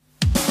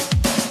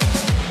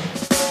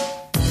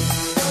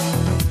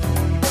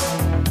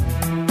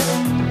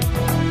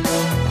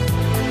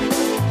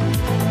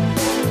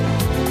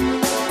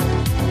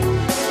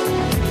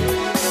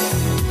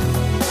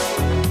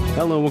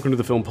Hello, welcome to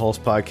the Film Pulse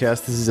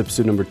podcast. This is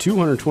episode number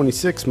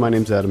 226. My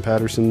name's Adam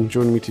Patterson.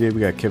 Joining me today, we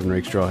got Kevin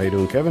Rakestraw. How you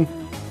doing, Kevin?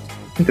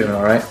 I'm doing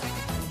all right.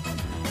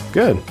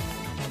 Good.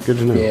 Good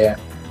to know. Yeah.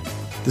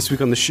 This week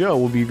on the show,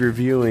 we'll be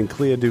reviewing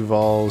Clea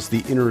Duvall's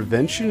The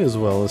Intervention, as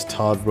well as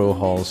Todd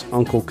Rohal's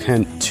Uncle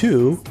Kent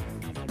 2,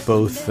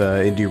 both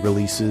indie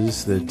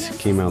releases that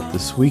came out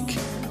this week.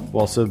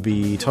 We'll also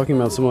be talking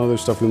about some other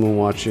stuff we've been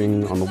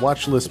watching on the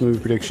watch list, movie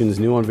predictions,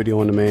 new on video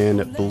on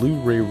demand,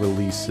 Blu-ray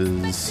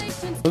releases.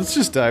 Let's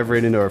just dive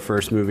right into our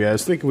first movie. I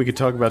was thinking we could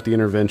talk about The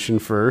Intervention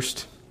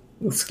first.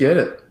 Let's get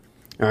it.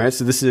 All right,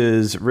 so this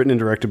is written and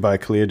directed by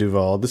Clea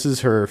Duvall. This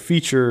is her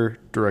feature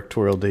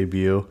directorial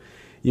debut.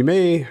 You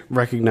may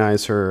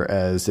recognize her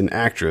as an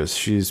actress.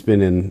 She's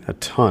been in a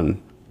ton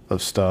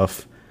of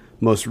stuff.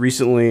 Most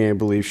recently, I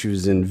believe she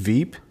was in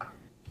Veep,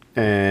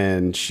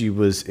 and she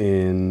was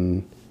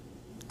in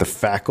The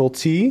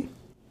Faculty.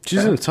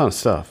 She's in a ton of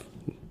stuff.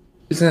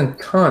 She's in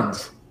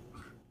tons.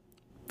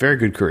 Very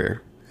good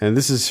career. And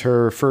this is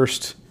her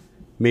first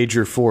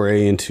major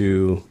foray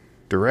into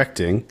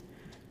directing.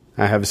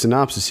 I have a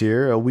synopsis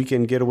here. A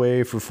weekend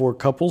getaway for four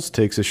couples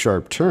takes a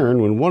sharp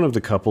turn when one of the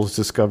couples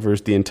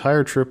discovers the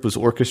entire trip was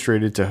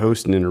orchestrated to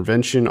host an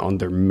intervention on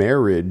their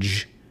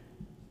marriage.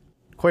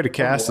 Quite a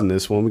cast in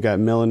this one. We got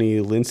Melanie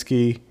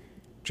Lynskey,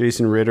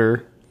 Jason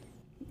Ritter,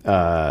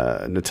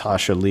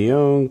 Natasha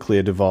Lyonne,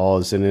 Clea Duvall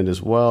is in it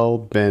as well.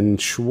 Ben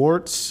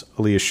Schwartz,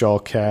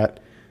 Aaliyah Shawkat,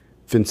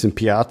 Vincent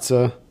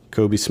Piazza,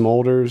 Kobe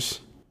Smulders.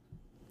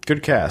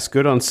 Good cast,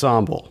 good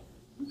ensemble.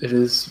 It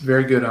is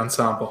very good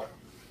ensemble.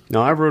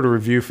 Now, I wrote a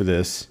review for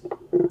this.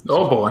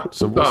 Oh, boy.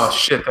 So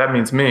shit, that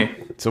means me.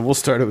 So we'll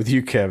start it with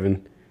you,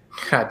 Kevin.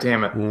 God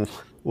damn it.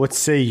 What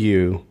say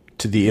you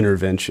to The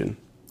Intervention?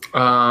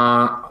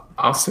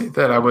 I'll say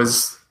that I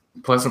was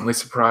pleasantly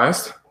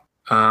surprised.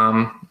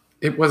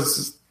 It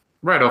was,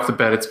 right off the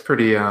bat, it's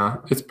pretty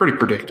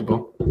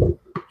predictable.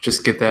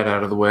 Just get that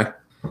out of the way.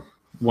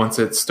 Once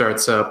it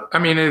starts up, I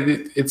mean,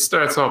 it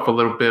starts off a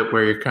little bit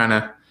where you're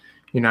not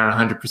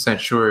 100%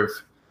 sure of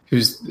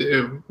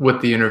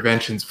what the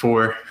intervention's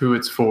for, who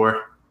it's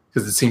for,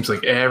 because it seems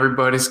like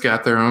everybody's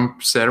got their own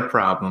set of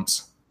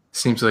problems.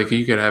 Seems like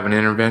you could have an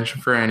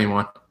intervention for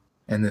anyone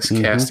in this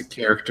cast of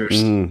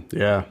characters.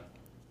 Yeah.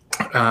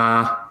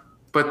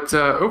 But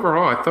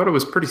overall, I thought it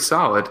was pretty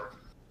solid.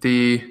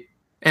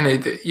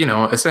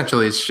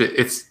 Essentially,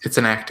 it's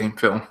an acting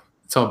film.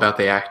 It's all about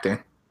the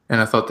acting,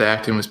 and I thought the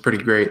acting was pretty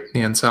great.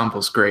 The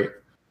ensemble's great,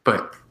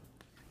 but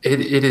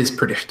it is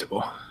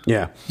predictable.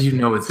 Yeah. You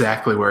know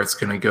exactly where it's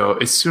going to go.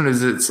 As soon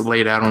as it's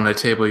laid out on the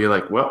table, you're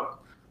like, well,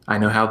 I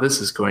know how this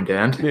is going to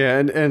end. Yeah,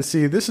 and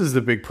see, this is the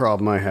big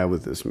problem I had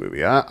with this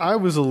movie. I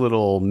was a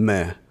little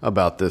meh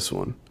about this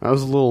one. I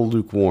was a little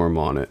lukewarm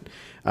on it.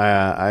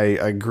 I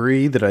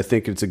agree that I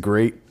think it's a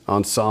great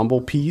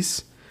ensemble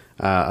piece.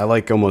 I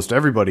like almost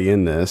everybody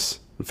in this.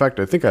 In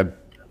fact, I think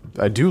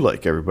I do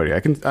like everybody.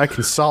 I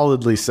can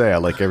solidly say I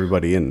like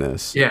everybody in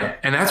this. Yeah,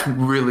 and that's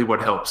really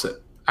what helps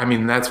it. I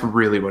mean, that's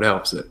really what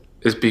helps it,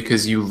 is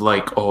because you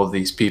like all of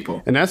these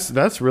people. And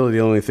that's really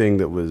the only thing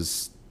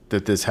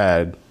that this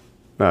had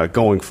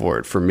going for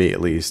it, for me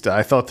at least.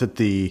 I thought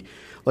that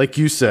like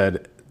you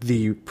said,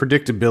 the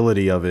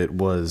predictability of it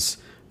was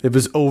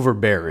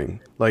overbearing.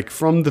 Like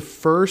from the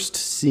first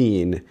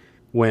scene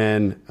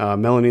when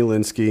Melanie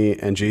Lynskey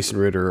and Jason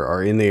Ritter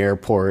are in the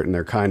airport and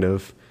they're kind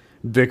of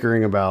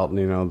bickering about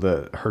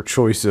her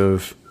choice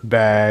of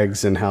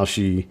bags and how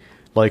she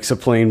likes a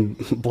plain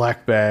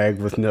black bag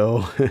with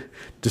no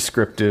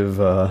descriptive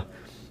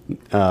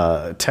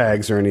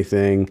tags or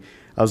anything.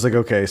 I was like,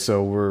 okay,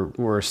 so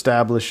we're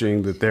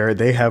establishing that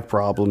they have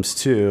problems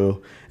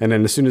too. And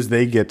then as soon as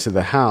they get to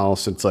the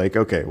house, it's like,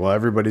 okay, well,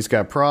 everybody's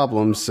got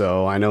problems,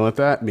 so I know what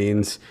that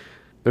means.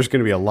 There's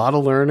going to be a lot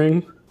of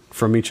learning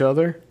from each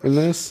other in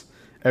this.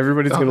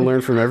 Everybody's going to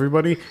learn from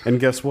everybody. And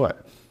guess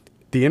what?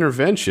 The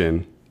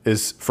intervention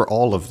is for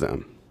all of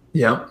them.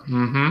 Yeah.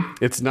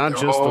 Mm-hmm. It's not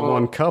just the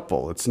one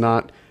couple. It's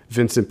not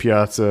Vincent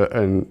Piazza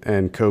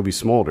and Kobe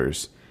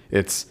Smulders.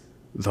 It's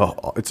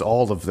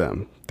all of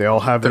them. They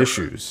all have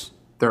issues.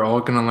 They're all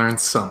going to learn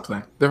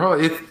something. They're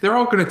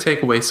all going to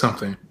take away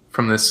something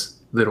from this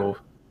little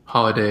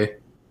holiday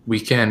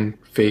weekend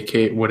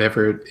vacate,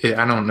 whatever.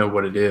 I don't know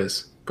what it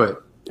is,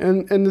 but.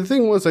 And the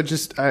thing was, I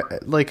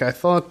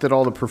thought that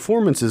all the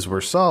performances were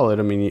solid.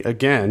 I mean,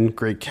 again,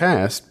 great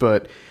cast,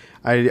 but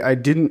I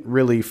didn't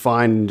really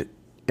find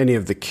any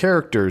of the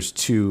characters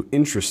too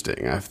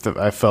interesting.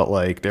 I felt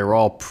like they were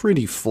all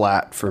pretty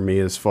flat for me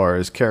as far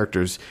as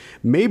characters.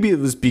 Maybe it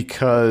was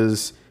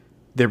because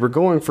they were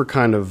going for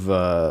kind of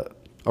a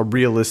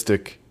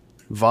realistic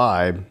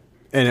vibe,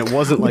 and it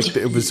wasn't like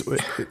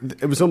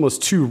it was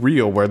almost too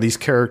real, where these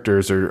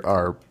characters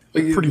are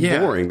pretty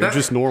boring. They're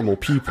just normal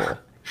people.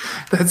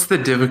 That's the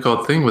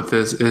difficult thing with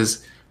this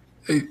is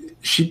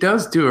she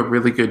does do a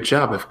really good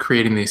job of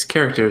creating these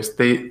characters.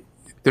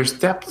 There's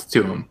depth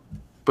to them.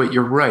 But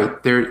you're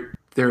right.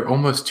 They're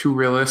almost too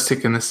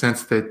realistic in the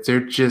sense that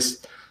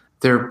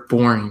they're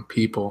boring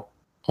people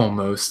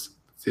almost.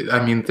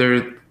 I mean,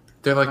 they're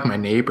like my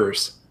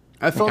neighbors.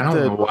 I thought I don't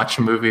that want to watch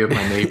a movie of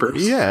my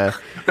neighbors. yeah,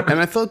 and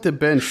I thought that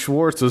Ben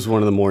Schwartz was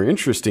one of the more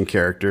interesting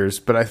characters,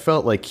 but I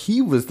felt like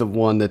he was the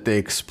one that they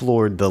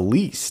explored the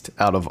least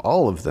out of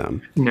all of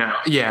them. No,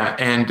 yeah,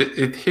 and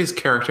his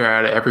character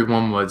out of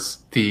everyone was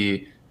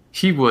he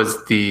was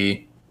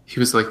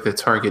like the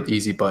target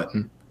easy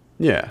button.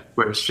 Yeah,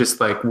 Where it's just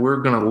like we're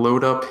gonna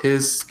load up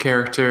his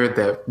character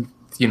that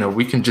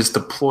we can just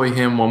deploy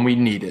him when we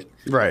need it.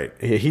 right.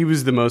 He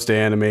was the most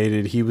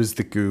animated. He was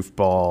the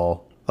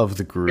goofball of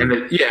the group.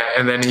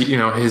 And then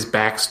his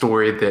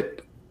backstory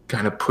that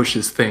kind of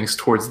pushes things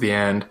towards the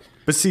end.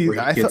 But see,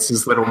 where he gets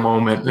his little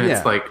moment, and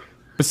it's like.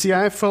 But see,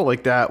 I felt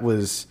like that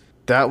was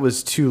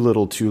too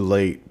little, too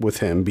late with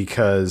him,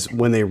 because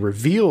when they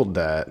revealed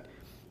that,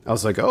 I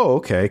was like, oh,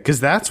 okay, because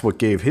that's what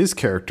gave his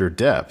character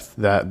depth.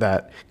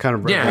 That kind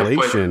of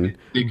revelation.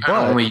 But they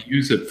kind of only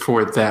use it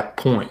for that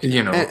point,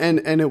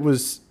 And it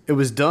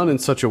was done in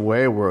such a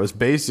way where it was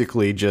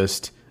basically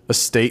just a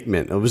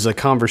statement. It was a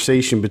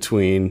conversation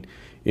between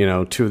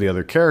two of the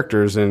other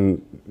characters,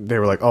 and they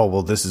were like, oh,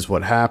 well, this is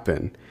what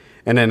happened.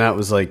 And then that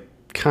was like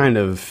kind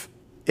of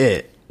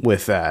it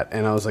with that.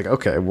 And I was like,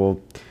 okay, well,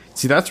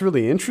 see, that's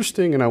really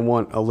interesting, and I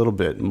want a little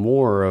bit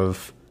more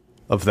of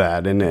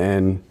that.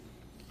 And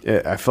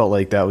I felt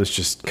like that was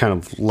just kind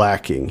of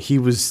lacking. He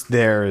was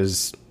there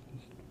as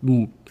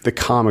the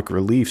comic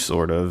relief,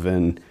 sort of,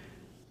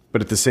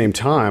 but at the same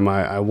time,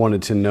 I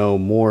wanted to know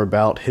more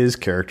about his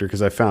character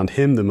because I found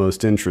him the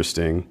most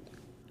interesting.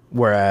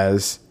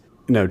 Whereas,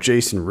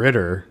 Jason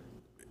Ritter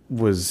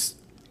was,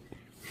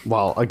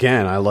 well,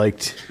 again, I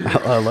liked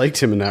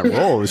him in that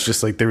role. It was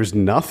just like there was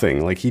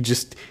nothing. Like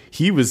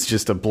he was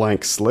just a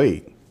blank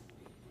slate.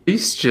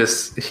 He's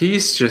just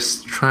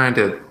trying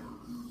to,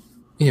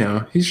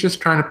 he's just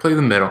trying to play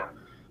the middle.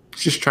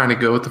 He's just trying to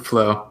go with the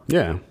flow.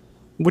 Yeah,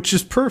 which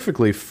is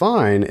perfectly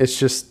fine. It's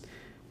just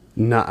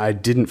I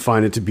didn't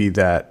find it to be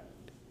that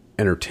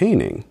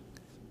entertaining.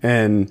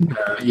 And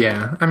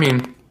yeah, I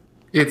mean,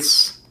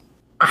 it's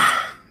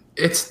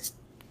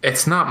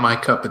not my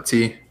cup of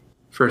tea,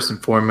 first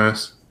and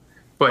foremost.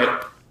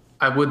 But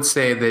I would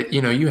say that,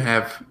 you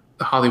have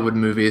Hollywood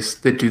movies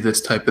that do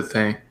this type of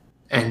thing.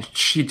 And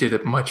she did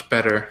it much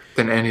better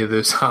than any of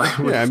those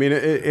Hollywood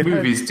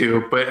movies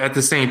do. But at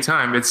the same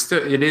time,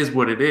 it is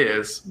what it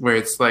is, where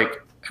it's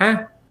like,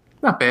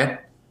 not bad.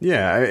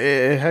 Yeah,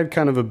 it had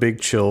kind of a big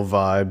chill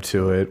vibe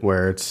to it,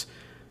 where it's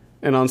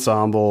an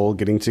ensemble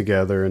getting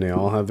together and they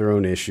all have their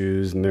own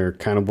issues and they're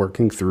kind of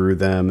working through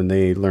them and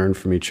they learn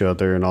from each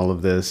other and all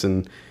of this.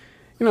 And,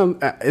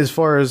 as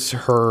far as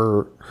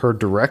her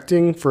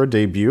directing for a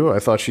debut, I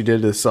thought she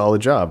did a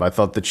solid job. I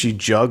thought that she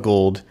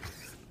juggled,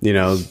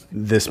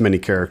 this many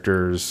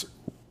characters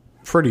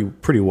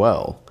pretty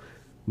well.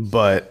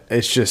 But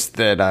it's just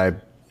that I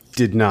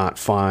did not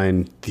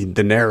find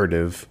the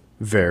narrative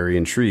very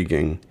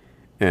intriguing.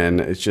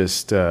 And it's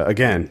just,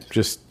 again,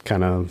 just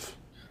kind of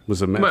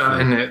was a mess.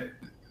 Well,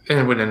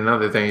 and with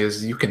another thing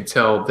is you can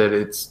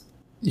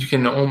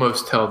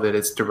almost tell that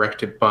it's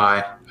directed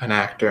by an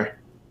actor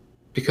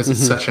because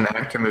it's such an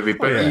actor movie.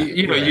 But,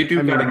 you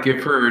do got to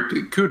give her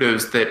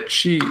kudos that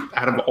she,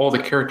 out of all the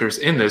characters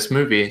in this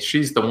movie,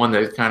 she's the one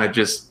that kind of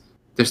just,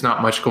 there's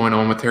not much going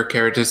on with her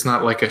character. It's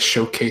not like a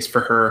showcase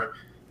for her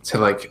to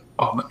like,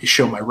 oh, let me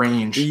show my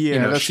range.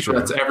 Yeah, she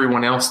lets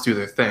everyone else do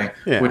their thing,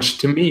 which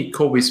to me,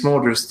 Colby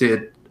Smulders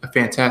did a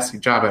fantastic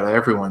job out of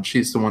everyone.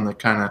 She's the one that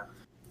kind of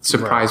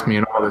surprised me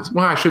in all this.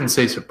 Well, I shouldn't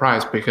say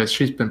surprised because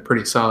she's been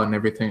pretty solid in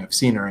everything I've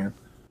seen her in.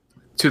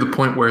 To the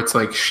point where it's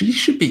like she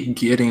should be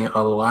getting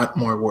a lot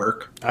more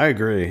work. I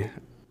agree.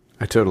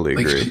 I totally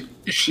agree.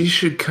 She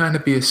should kind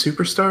of be a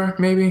superstar,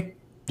 maybe.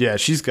 Yeah,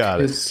 she's got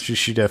it.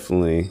 She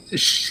definitely,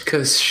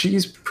 because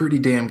she's pretty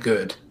damn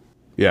good.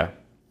 Yeah,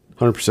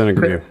 100%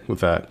 agree with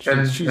that.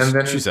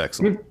 She's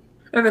excellent.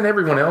 And then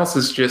everyone else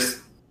is just,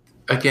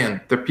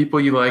 again, the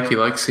people you like. You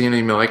like seeing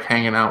them. You like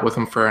hanging out with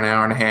them for an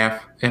hour and a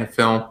half in a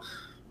film.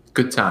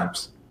 Good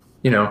times.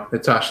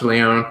 Natasha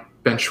Lyonne,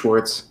 Ben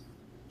Schwartz,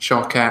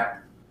 Shawkat.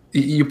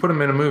 You put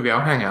them in a movie,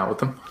 I'll hang out with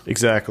them.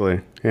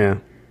 Exactly. Yeah.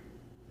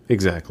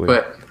 Exactly.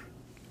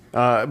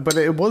 But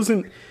it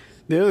wasn't.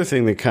 The other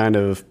thing that kind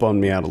of bummed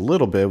me out a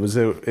little bit was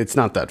it's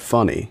not that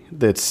funny.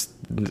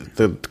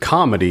 The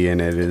comedy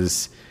in it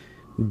is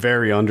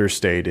very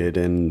understated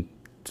and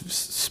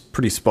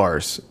pretty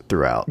sparse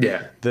throughout.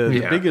 Yeah.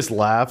 The biggest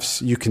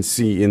laughs you can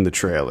see in the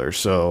trailer.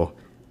 So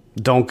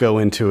don't go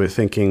into it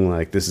thinking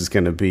like this is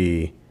going to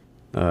be,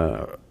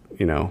 a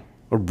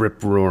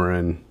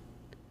rip-roaring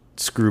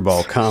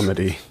screwball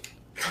comedy.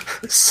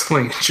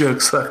 Slinging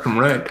jokes left and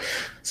right.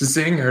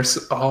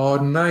 Zingers all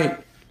night.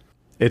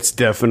 It's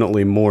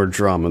definitely more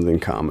drama than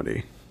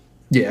comedy.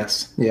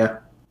 Yes, yeah.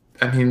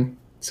 I mean,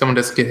 someone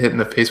doesn't get hit in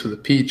the face with a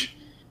peach.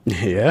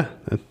 Yeah,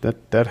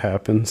 that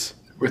happens.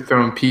 We're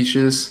throwing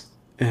peaches.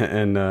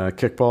 And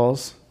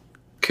kickballs.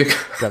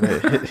 Got a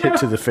hit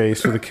to the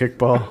face with a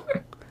kickball.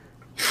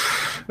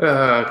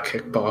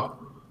 Kickball.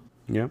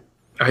 Yep.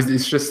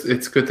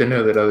 It's good to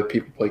know that other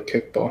people play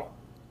kickball.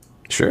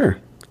 Sure.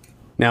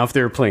 Now, if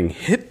they were playing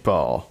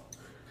hitball,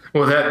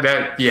 Well,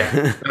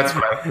 yeah, that's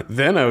right.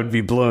 Then I would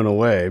be blown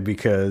away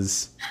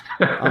because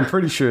I'm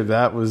pretty sure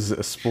that was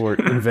a sport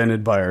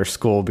invented by our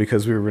school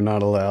because we were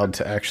not allowed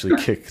to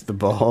actually kick the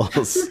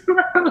balls.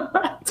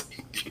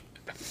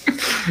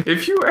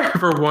 If you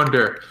ever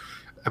wonder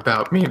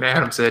about me and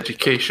Adam's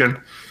education,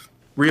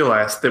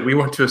 realize that we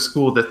went to a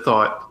school that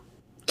thought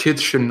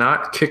kids should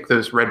not kick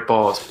those red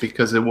balls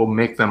because it will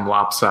make them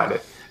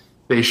lopsided.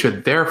 They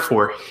should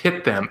therefore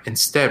hit them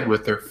instead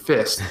with their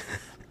fist.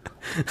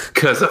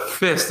 Because a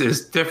fist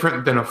is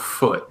different than a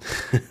foot.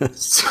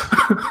 So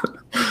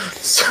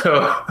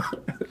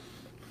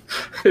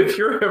if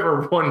you're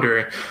ever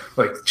wondering,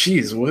 like,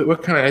 geez,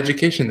 what kind of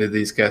education did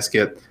these guys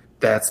get?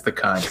 That's the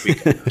kind we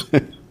get.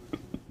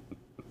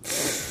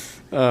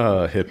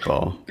 Hit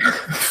ball.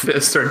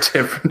 Fists are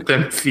different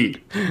than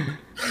feet.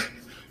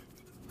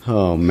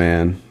 Oh,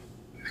 man.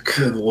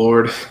 Good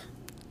Lord.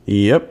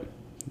 Yep.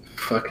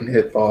 Fucking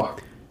hit ball.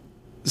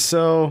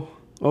 So,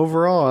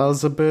 overall, I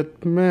was a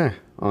bit meh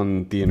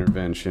on the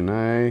intervention.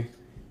 I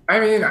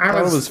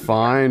thought it was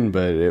fine,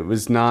 but it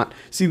was not.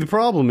 See, the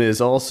problem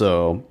is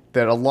also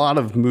that a lot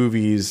of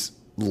movies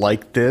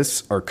like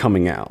this are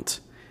coming out.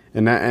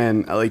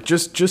 And like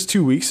just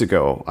 2 weeks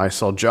ago, I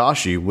saw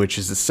Joshi, which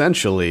is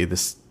essentially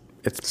this.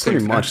 It's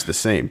pretty much the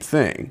same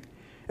thing.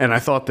 And I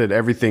thought that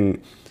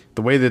everything,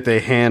 the way that they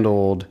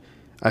handled,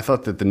 I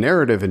thought that the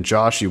narrative in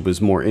Joshi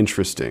was more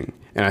interesting.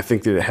 And I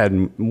think that it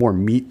had more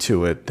meat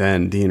to it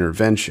than the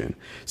intervention.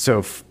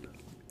 So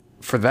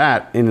for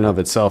that, in and of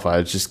itself,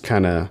 I just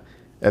kind of,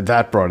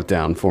 that brought it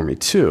down for me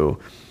too.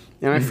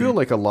 And I feel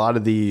like a lot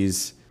of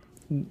these,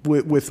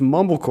 with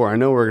Mumblecore, I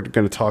know we're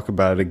going to talk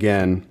about it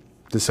again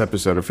this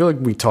episode. I feel like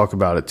we talk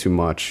about it too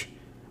much,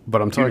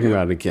 but I'm talking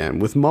about it again.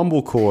 With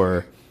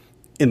Mumblecore,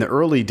 in the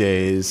early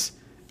days,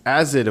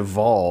 as it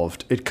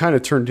evolved, it kind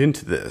of turned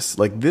into this.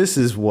 Like, this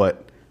is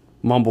what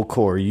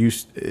Mumblecore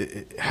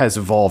has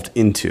evolved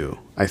into,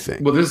 I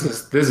think. Well, this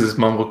is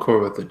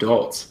Mumblecore with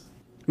adults.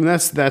 And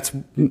that's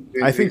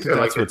I think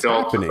that's what's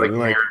happening.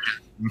 Like,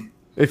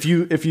 if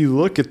you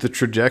look at the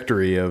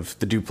trajectory of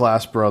the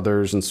Duplass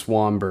brothers and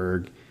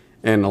Swanberg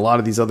and a lot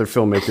of these other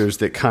filmmakers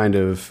that kind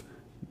of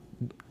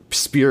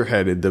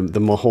spearheaded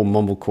the whole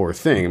Mumblecore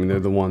thing. I mean, they're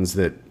the ones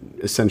that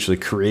essentially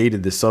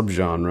created the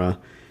subgenre.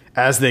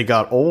 As they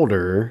got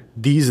older,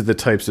 these are the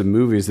types of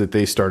movies that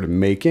they started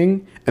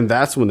making, and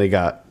that's when they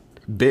got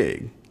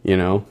big, you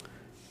know?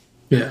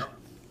 Yeah.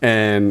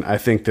 And I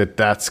think that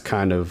that's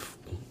kind of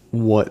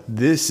what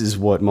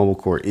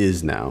Mumblecore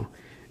is now.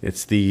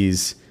 It's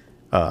these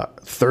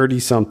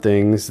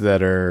 30-somethings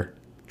that are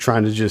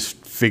trying to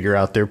just figure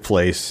out their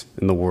place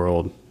in the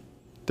world.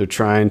 They're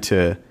trying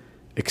to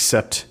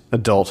accept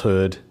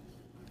adulthood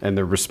and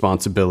their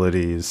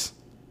responsibilities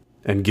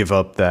and give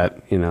up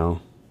that,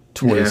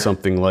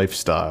 20-something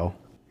lifestyle.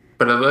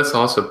 But let's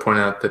also point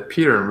out that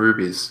Peter and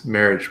Ruby's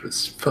marriage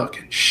was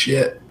fucking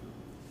shit.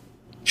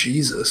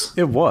 Jesus.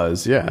 It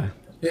was, yeah.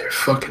 They're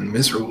fucking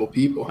miserable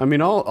people. I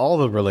mean, all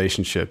the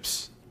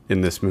relationships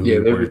in this movie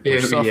they're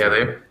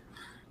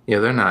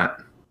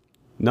not.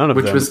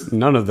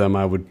 None of them,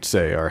 I would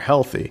say, are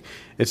healthy.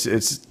 It's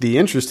the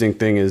interesting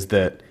thing is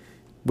that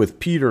with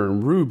Peter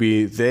and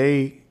Ruby,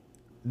 they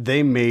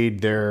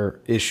made their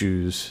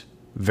issues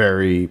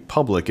very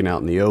public and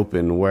out in the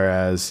open,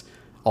 whereas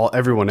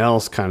everyone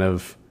else kind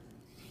of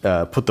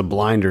put the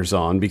blinders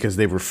on because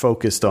they were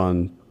focused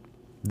on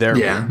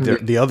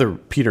the other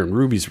Peter and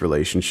Ruby's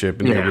relationship,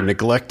 and they were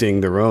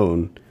neglecting their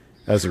own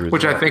as a result.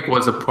 Which I think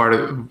was a part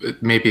of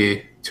it,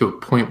 maybe to a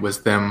point,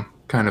 was them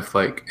kind of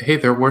like, hey,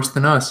 they're worse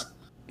than us.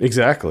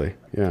 Exactly.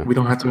 Yeah. We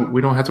don't have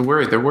to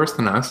worry. They're worse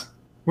than us.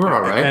 We're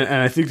all right.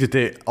 And I think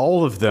that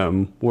all of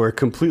them were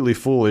completely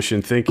foolish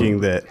in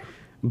thinking that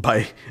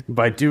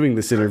by doing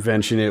this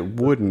intervention, it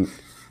wouldn't,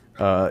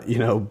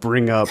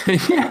 bring up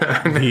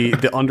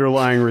the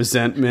underlying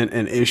resentment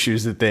and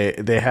issues that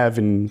they have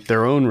in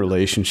their own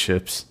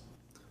relationships.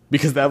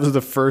 Because that was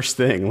the first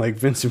thing, like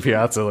Vincent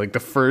Piazza, like the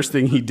first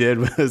thing he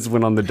did was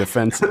went on the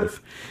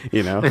defensive,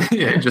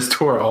 Yeah, just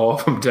tore all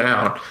of them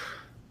down.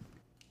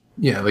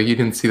 Yeah, like you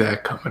didn't see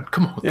that coming.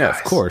 Come on, yeah, guys.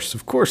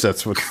 Of course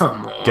that's what's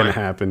going to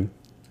happen.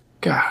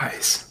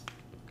 Guys.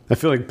 I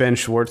feel like Ben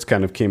Schwartz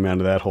kind of came out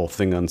of that whole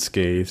thing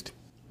unscathed.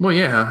 Well,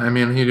 yeah, I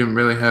mean, he didn't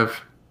really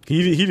have...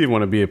 He didn't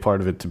want to be a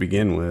part of it to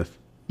begin with.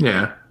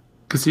 Yeah,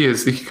 because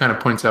he kind of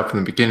points out from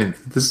the beginning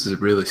that this is a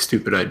really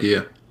stupid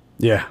idea.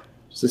 Yeah.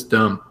 It's just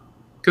dumb.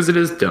 Because it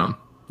is dumb.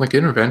 Like,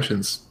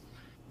 interventions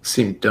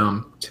seem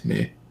dumb to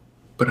me.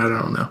 But I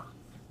don't know.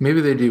 Maybe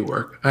they do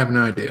work. I have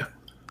no idea.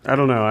 I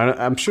don't know.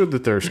 I'm sure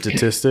that there are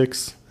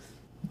statistics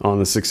on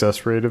the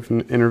success rate of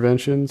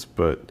interventions,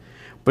 but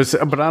I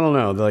don't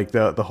know. Like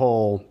the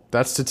whole,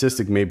 that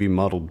statistic may be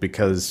muddled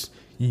because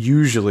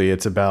usually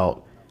it's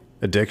about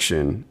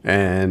addiction,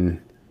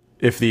 and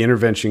if the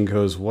intervention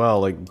goes well,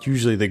 like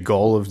usually the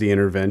goal of the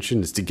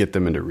intervention is to get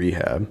them into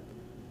rehab.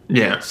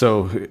 Yeah.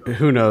 So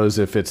who knows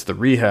if it's the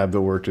rehab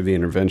that worked or the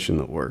intervention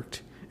that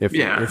worked.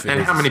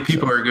 And how many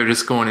people are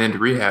just going into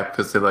rehab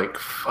because they're like,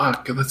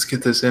 fuck, let's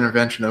get this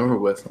intervention over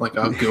with. Like,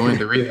 I'll go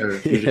into rehab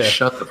if you just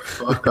shut the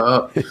fuck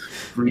up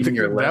reading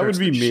your letters.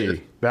 That would be me.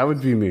 Shit. That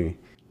would be me.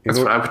 That's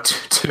what I would do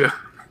too.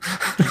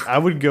 I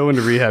would go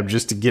into rehab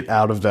just to get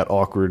out of that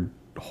awkward,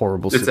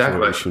 horrible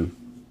situation.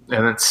 Exactly.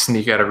 And then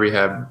sneak out of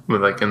rehab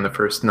like in the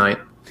first night.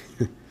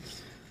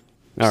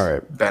 All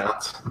right.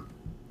 Bounce.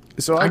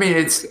 So I mean,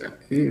 it's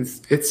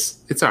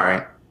all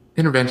right.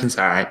 Intervention's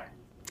all right.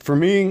 For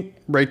me,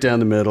 right down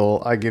the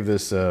middle, I give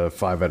this a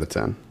 5 out of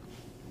 10.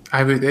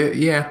 I would,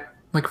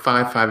 like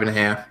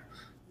 5.5.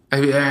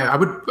 I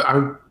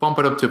would bump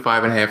it up to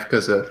 5.5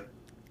 because of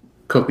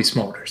Kobe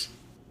Smulders.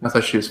 I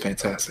thought she was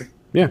fantastic.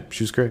 Yeah,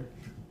 she was great.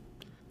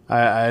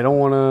 I don't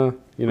want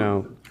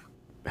to,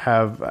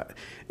 have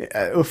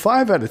a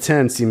 5 out of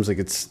 10 seems like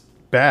it's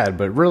bad,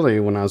 but really,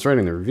 when I was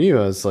writing the review,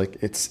 I was like,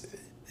 it's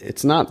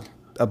not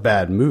a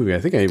bad movie. I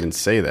think I even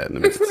say that.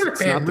 It's not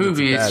a bad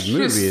movie.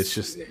 It's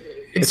just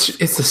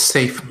it's a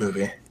safe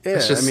movie. Yeah,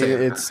 it's just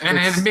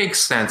it makes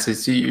sense.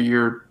 It's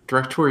your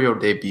directorial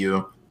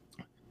debut.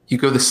 You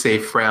go the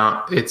safe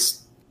route.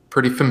 It's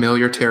pretty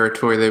familiar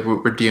territory that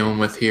we're dealing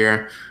with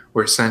here.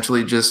 We're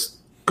essentially just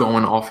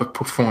going off of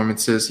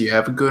performances. You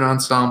have a good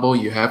ensemble.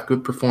 You have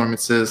good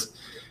performances.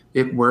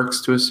 It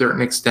works to a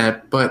certain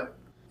extent, but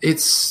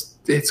it's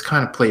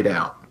kind of played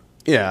out.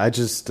 Yeah,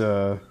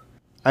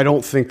 I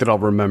don't think that I'll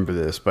remember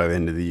this by the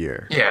end of the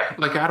year. Yeah,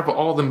 like out of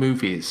all the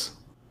movies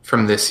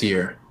from this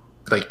year,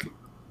 like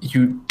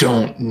you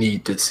don't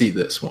need to see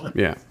this one.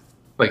 Yeah.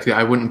 Like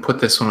I wouldn't put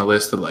this on a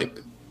list of like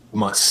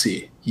must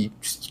see. You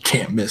just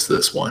can't miss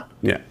this one.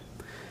 Yeah.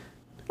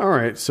 All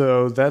right,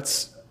 so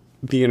that's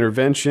The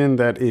Intervention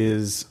that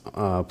is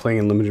playing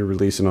in limited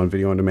release and on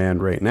video on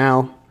demand right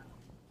now.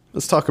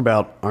 Let's talk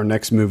about our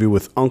next movie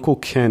with Uncle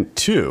Kent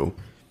 2.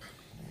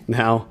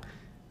 Now,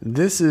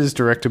 this is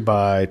directed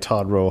by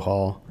Todd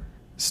Rohal,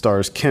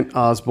 stars Kent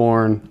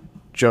Osborne,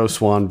 Joe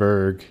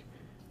Swanberg.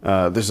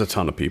 There's a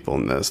ton of people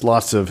in this.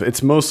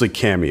 It's mostly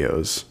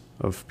cameos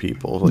of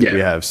people. Like we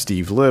have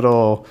Steve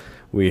Little,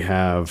 we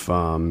have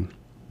the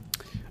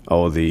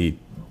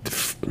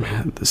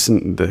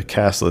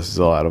cast list is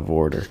all out of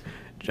order.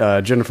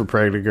 Jennifer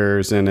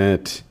Prediger's in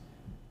it.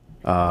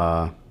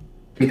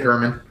 Kate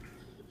Herman.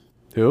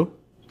 Who?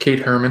 Kate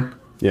Herman.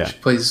 Yeah. She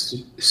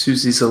plays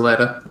Susie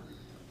Zaletta.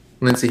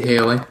 Lindsay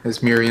Haley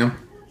as Miriam,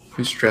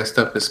 who's dressed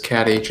up as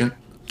Cat Agent.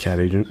 Cat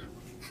Agent,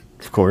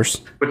 of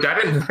course. But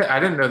I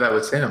didn't know that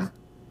was him.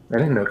 I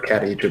didn't know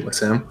Cat Agent was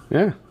him.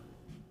 Yeah.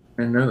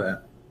 I didn't know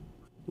that.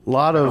 A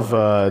lot of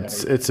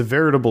it's a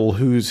veritable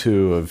who's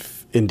who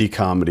of indie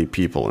comedy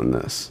people in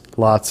this.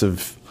 Lots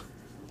of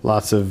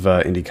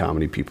indie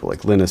comedy people.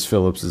 Like Linus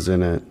Phillips is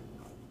in it.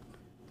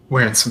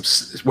 Wearing some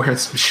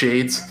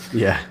shades.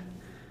 Yeah.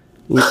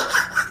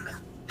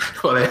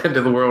 While the end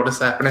of the world is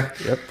happening.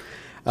 Yep.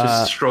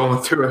 Just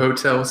strolling through a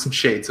hotel with some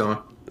shades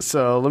on.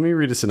 So let me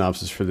read a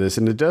synopsis for this.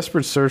 In a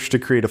desperate search to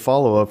create a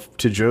follow-up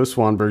to Joe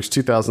Swanberg's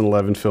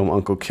 2011 film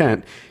Uncle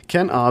Kent,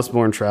 Kent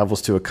Osborne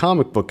travels to a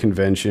comic book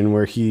convention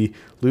where he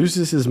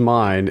loses his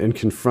mind and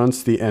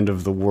confronts the end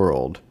of the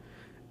world.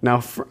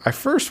 Now, I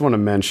first want to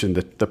mention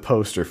the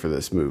poster for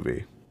this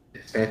movie.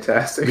 It's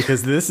fantastic.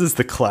 Because this is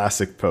the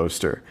classic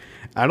poster.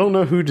 I don't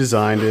know who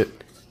designed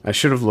it. I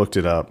should have looked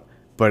it up.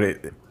 But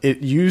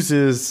it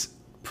uses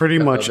pretty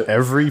much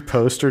every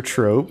poster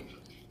trope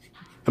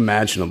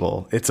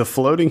imaginable. It's a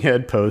floating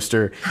head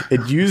poster.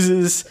 It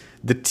uses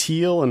the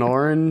teal and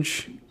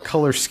orange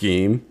color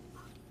scheme,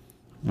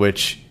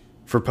 which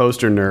for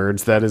poster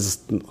nerds, that is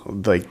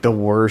like the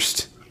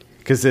worst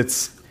because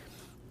it's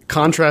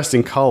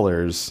contrasting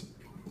colors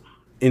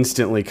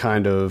instantly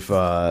kind of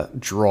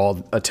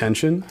draw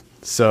attention.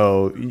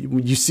 So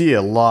you see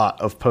a lot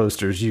of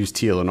posters use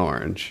teal and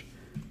orange.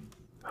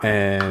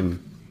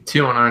 And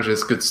teal and orange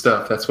is good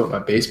stuff. That's what my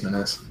basement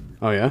is.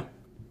 Oh, yeah?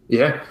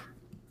 Yeah.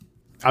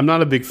 I'm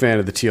not a big fan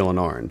of the teal and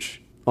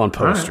orange, on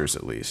posters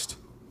at least.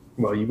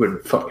 Well, you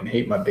wouldn't fucking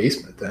hate my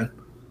basement then.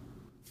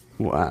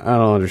 Well, I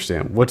don't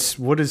understand.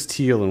 What is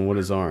teal and what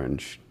is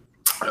orange?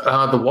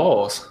 The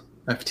walls.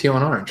 I have teal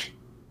and orange.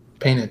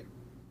 Painted.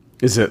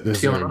 Is it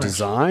a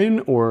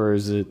design or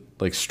is it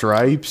like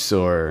stripes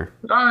or?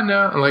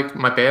 No. Like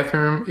my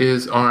bathroom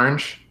is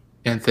orange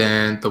and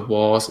then the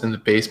walls in the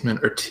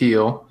basement are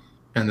teal.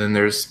 And then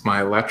there's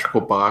my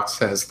electrical box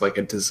has like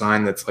a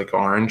design that's like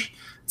orange.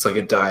 It's like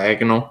a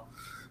diagonal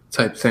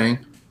type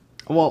thing.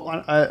 Well,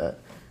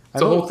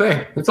 it's a whole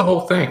thing. It's a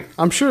whole thing.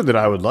 I'm sure that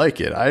I would like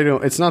it.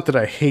 It's not that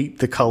I hate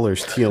the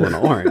colors teal and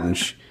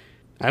orange.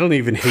 I don't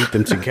even hate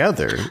them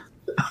together.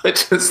 I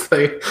just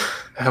like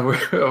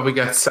how we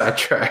got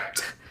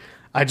sidetracked.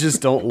 I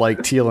just don't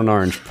like teal and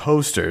orange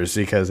posters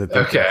because I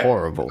think they're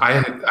horrible.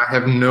 I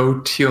have no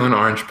teal and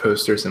orange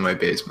posters in my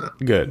basement.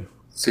 Good.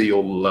 So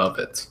you'll love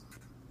it.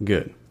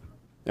 Good.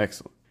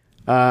 Excellent.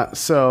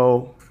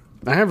 So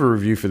I have a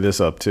review for this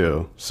up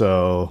too.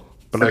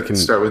 But I can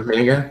start with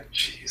me again.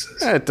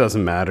 Jesus. It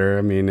doesn't matter.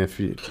 I mean, if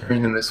you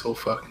carrying this whole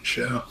fucking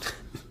show.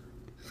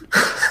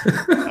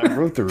 I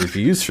wrote the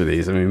reviews for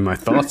these. I mean, my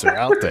thoughts are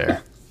out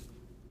there.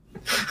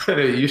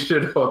 You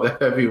should hold the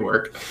heavy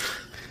work.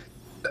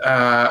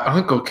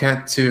 Uncle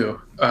Kent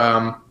too.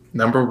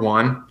 Number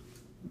one,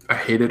 I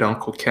hated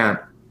Uncle Kent.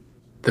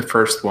 The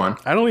first one.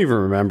 I don't even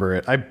remember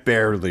it. I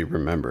barely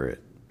remember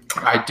it.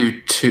 I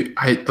do too.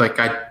 I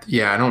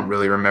don't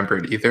really remember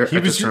it either.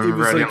 It was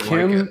like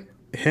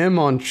him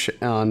on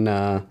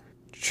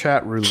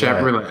chat roulette.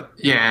 Chat roulette.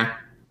 Yeah.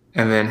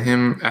 And then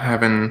him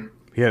having...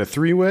 He had a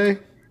 3-way?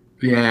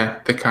 Yeah,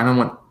 they kind of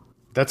went...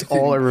 That's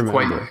all I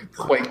remember.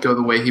 Quite go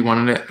the way he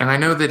wanted it. And I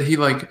know that he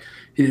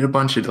did a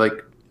bunch of,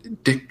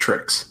 dick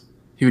tricks.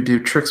 He would do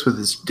tricks with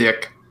his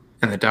dick.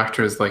 And the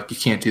doctor is like, you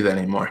can't do that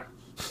anymore.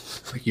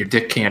 Like, your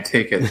dick can't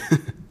take it.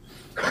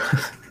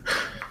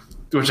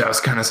 Which I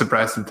was kind of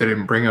surprised that they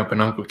didn't bring up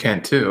in Uncle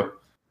Kent, too.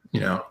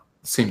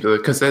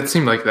 Because that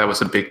seemed like that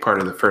was a big part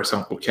of the first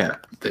Uncle Kent.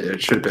 That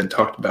it should have been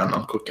talked about in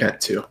Uncle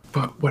Kent, too.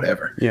 But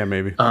whatever. Yeah,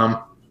 maybe.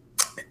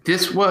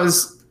 This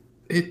was...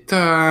 It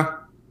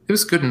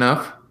was good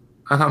enough.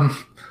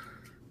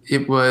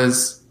 It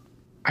was...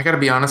 I gotta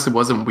be honest, it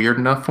wasn't weird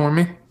enough for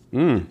me.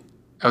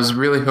 I was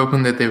really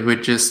hoping that they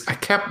would just... I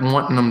kept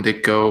wanting them to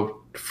go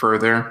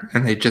further,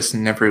 and they just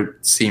never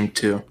seemed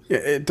to. Yeah,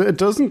 it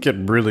doesn't get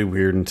really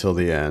weird until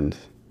the end.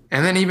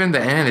 And then even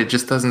the end, it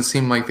just doesn't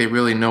seem like they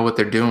really know what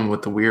they're doing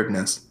with the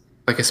weirdness.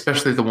 Like,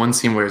 especially the one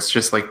scene where it's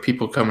just like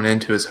people coming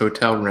into his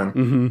hotel room.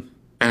 Mm-hmm.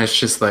 And it's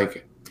just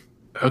like,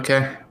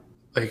 okay.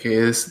 Like,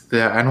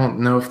 I don't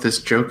know if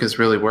this joke is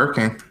really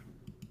working.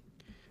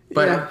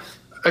 But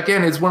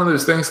again, it's one of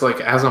those things, like,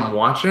 as I'm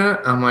watching it,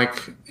 I'm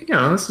like,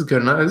 this is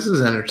good enough. This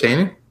is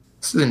entertaining.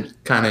 This is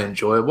kind of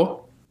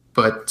enjoyable.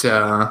 But,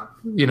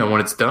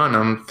 when it's done,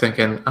 I'm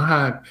thinking,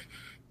 I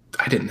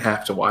didn't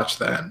have to watch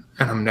that, and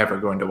I'm never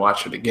going to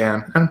watch it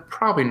again. I'm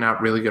probably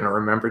not really going to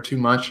remember too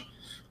much.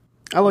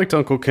 I liked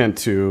Uncle Kent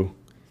too.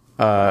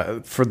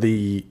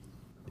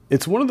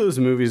 It's one of those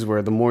movies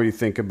where the more you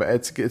think about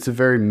it, it's a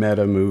very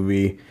meta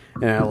movie,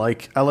 and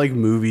I like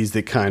movies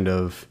that kind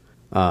of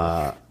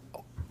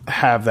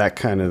have that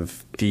kind of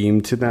theme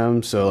to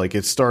them. So like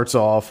it starts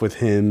off with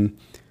him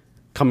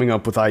coming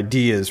up with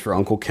ideas for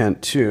Uncle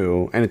Kent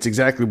 2, and it's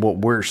exactly what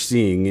we're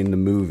seeing in the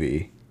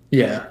movie.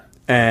 Yeah.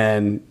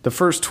 And the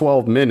first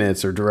 12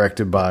 minutes are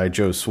directed by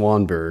Joe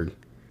Swanberg,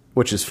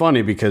 which is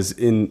funny because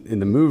in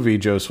the movie,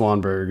 Joe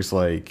Swanberg's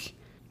like,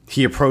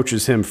 he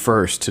approaches him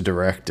first to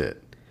direct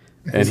it.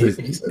 And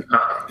he's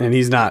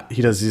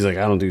like,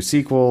 I don't do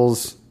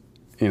sequels.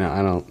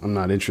 I'm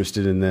not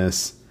interested in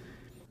this.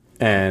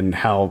 And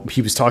how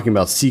he was talking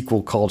about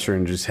sequel culture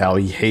and just how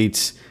he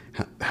hates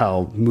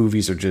how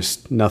movies are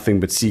just nothing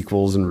but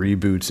sequels and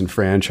reboots and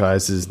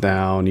franchises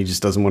now, and he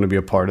just doesn't want to be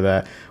a part of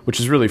that, which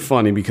is really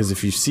funny because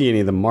if you see any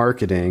of the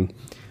marketing,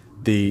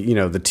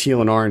 the teal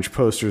and orange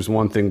poster is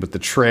one thing, but the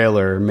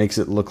trailer makes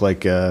it look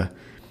like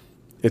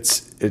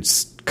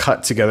it's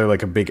cut together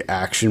like a big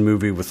action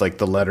movie with like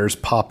the letters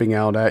popping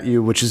out at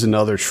you, which is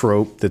another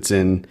trope that's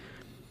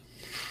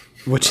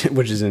which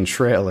is in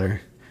trailers.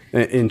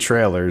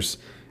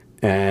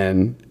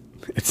 And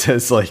it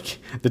says like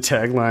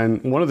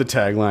one of the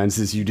taglines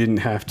is you didn't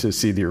have to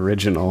see the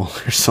original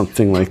or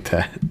something like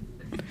that.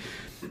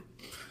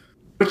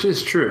 Which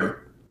is true.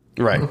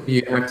 Right.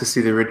 You have to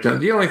see the original.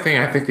 The only thing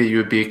I think that you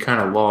would be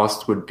kind of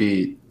lost would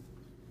be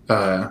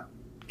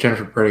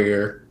Jennifer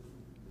Prettiger.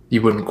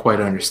 You wouldn't quite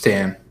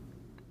understand.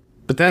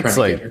 But that's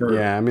like,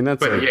 yeah, I mean,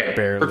 that's like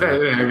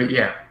barely.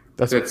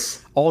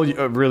 That's all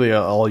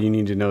you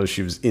need to know is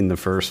she was in the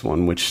first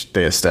one, which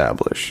they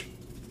establish.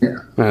 Yeah,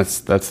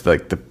 that's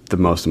like the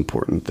most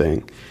important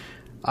thing.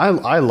 I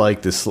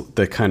like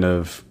the kind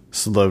of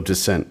slow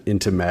descent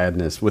into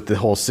madness with the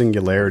whole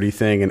singularity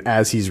thing, and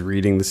as he's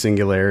reading the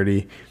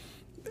singularity,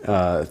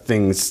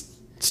 things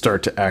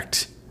start to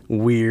act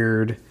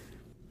weird,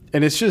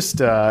 and it's just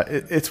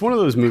it's one of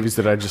those movies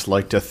that I just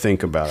like to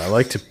think about. I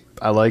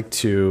like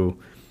to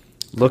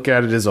look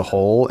at it as a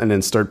whole and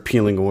then start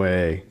peeling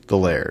away the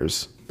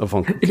layers of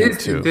Uncle Kent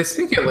 2. The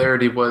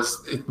singularity was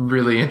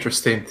really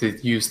interesting to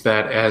use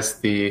that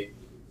as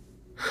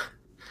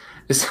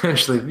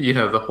essentially,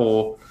 the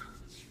whole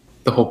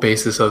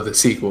basis of the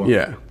sequel.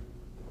 Yeah.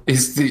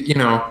 Is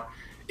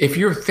if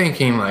you're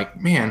thinking like,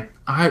 man,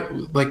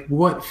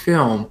 what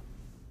film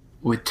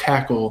would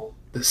tackle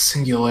the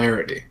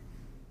singularity?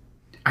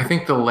 I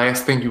think the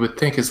last thing you would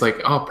think is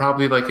like, oh,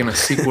 probably like in a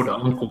sequel to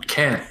Uncle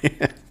Kent.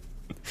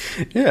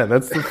 Yeah,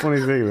 that's the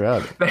funny thing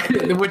about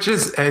it. which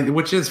is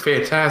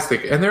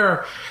fantastic. And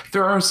there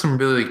are some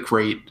really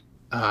great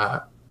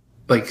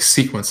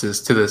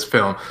sequences to this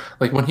film.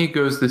 Like when he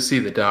goes to see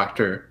the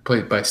doctor,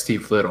 played by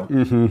Steve Little.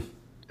 Mm-hmm.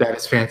 That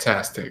is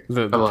fantastic.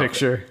 The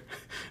picture.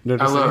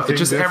 I love it.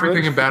 Just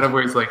everything about it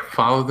where he's like,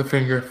 follow the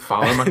finger,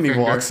 follow my and finger. He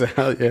walks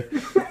out, yeah.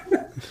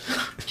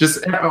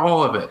 Just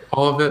all of it.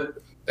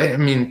 I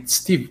mean,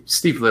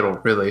 Steve Little,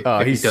 really.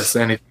 He does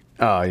anything.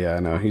 Oh, yeah,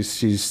 no,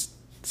 he's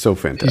so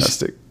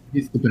fantastic.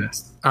 He's the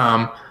best.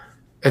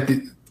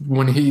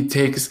 When he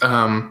takes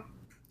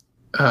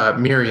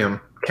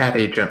Miriam, cat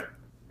agent,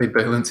 played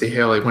by Lindsay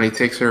Haley, when he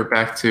takes her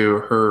back to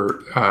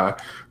her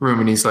room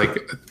and he's like,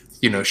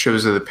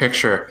 shows her the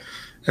picture,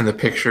 and the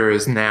picture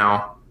is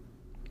now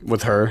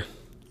with her.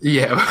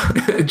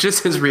 Yeah,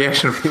 just his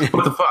reaction of,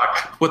 what the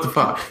fuck? What the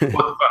fuck?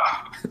 What the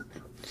fuck?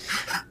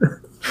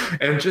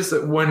 And just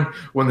when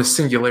the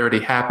singularity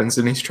happens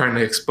and he's trying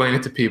to explain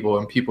it to people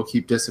and people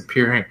keep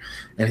disappearing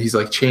and he's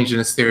like changing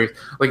his theories,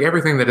 like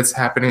everything that is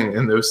happening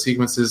in those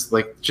sequences,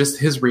 like just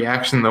his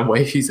reaction, the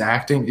way he's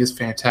acting is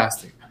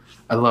fantastic.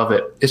 I love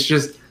it. It's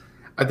just,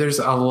 there's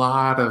a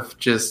lot of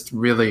just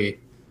really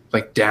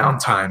like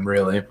downtime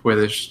really where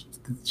there's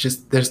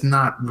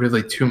not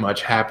really too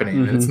much happening.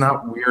 Mm-hmm. And it's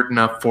not weird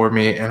enough for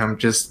me. And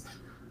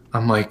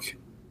I'm like,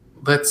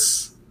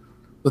 let's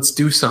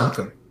do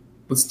something.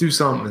 Let's do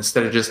something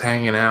instead of just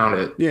hanging out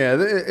at. Yeah,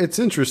 it's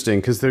interesting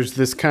because there's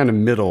this kind of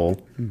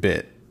middle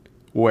bit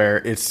where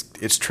it's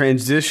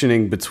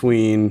transitioning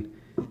between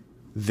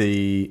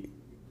the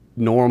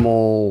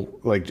normal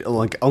like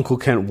Uncle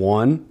Kent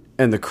 1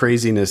 and the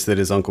craziness that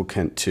is Uncle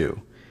Kent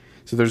 2.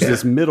 So there's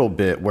this middle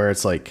bit where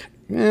it's like,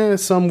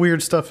 some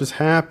weird stuff is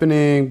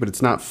happening, but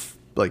it's not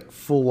like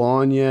full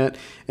on yet.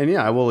 And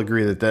yeah, I will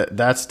agree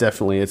that's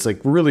definitely, it's like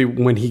really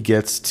when he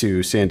gets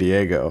to San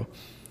Diego,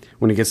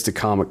 when he gets to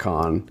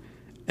Comic-Con.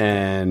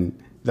 And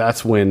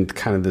that's when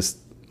kind of this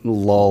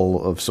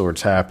lull of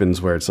sorts happens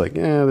where it's like,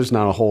 there's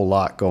not a whole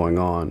lot going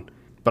on.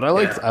 But I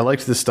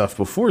liked the stuff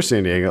before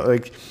San Diego.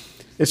 Like,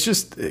 it's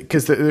just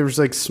because there was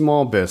like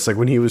small bits, like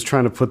when he was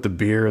trying to put the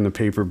beer in the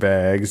paper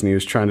bags and he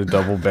was trying to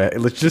double bag.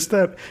 It's just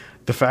that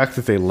the fact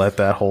that they let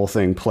that whole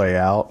thing play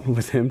out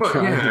with him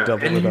trying to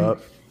double it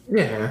up.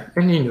 Yeah,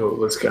 and you knew it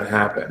was going to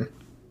happen.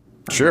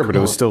 Sure, but it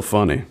was still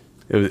funny.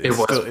 It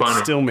was funny.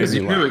 It still made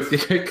me laugh.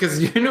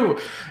 Because you knew,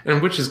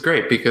 and which is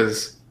great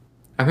because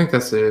I think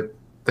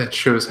that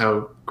shows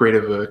how great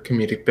of a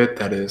comedic bit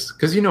that is.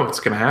 Because you know what's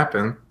going to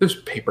happen. Those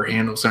paper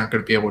handles aren't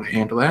going to be able to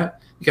handle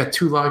that. You got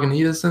 2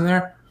 Lagunitas in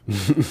there.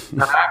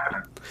 Not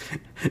happening.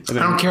 I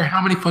don't care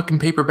how many fucking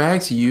paper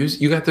bags you use.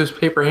 You got those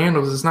paper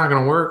handles. It's not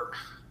going to work.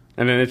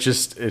 And then it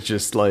just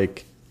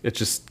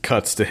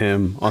cuts to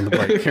him on the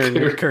bike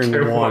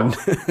carrying one.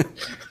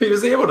 He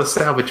was able to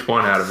salvage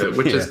one out of it,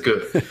 which is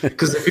good.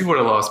 Because if he would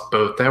have lost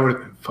both, that would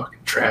have been fucking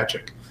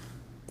tragic.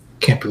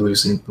 Can't be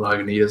losing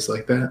Lagunitas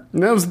like that.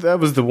 And that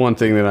was the one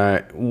thing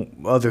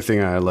other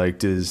thing I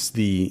liked is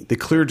the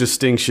clear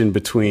distinction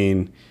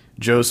between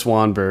Joe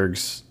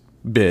Swanberg's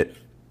bit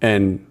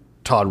and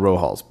Todd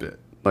Rohal's bit.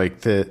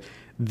 Like the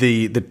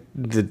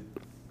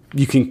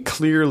you can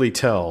clearly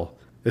tell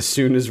as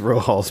soon as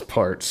Rohal's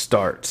part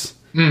starts.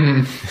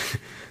 Mm-hmm.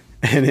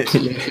 And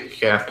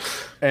yeah.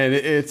 And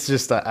it's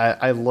just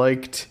I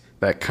liked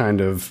that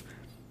kind of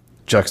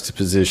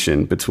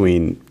juxtaposition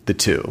between the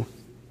two.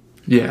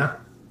 Yeah.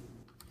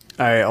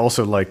 I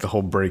also like the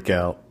whole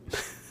breakout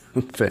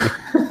thing.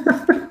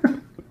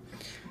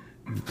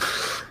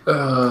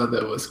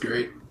 That was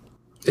great.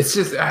 It's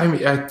just,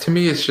 to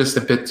me, it's just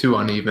a bit too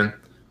uneven.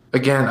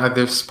 Again,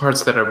 there's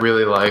parts that I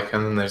really like,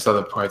 and then there's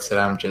other parts that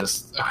I'm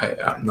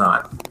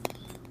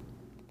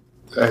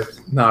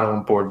not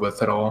on board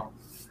with at all.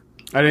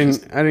 I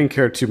didn't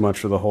care too much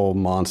for the whole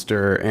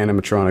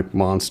animatronic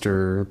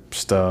monster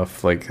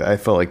stuff. Like, I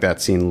felt like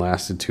that scene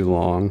lasted too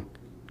long.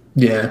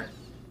 Yeah,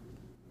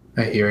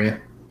 I hear you.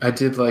 I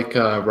did like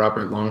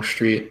Robert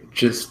Longstreet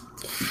just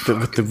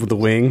with the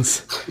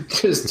wings,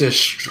 just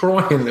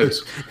destroying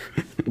those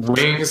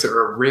wings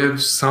or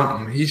ribs,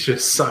 something. He's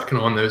just sucking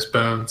on those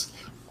bones.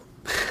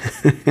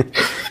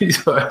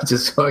 He's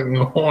just fucking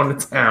going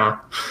to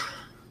town.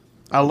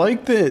 I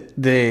like that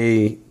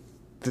the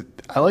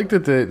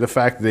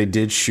fact that they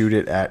did shoot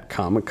it at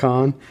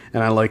Comic-Con,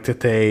 and I like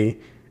that they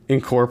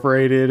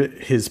incorporated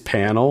his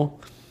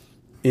panel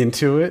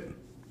into it.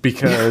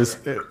 Because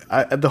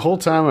the whole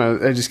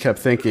time I just kept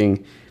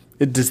thinking,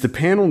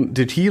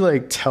 did he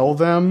like tell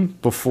them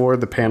before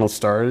the panel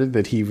started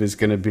that this was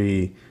going to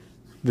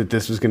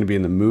be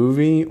in the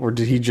movie, or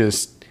did he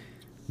just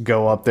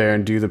go up there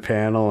and do the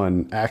panel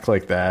and act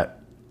like that?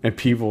 And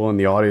people in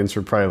the audience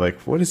were probably like,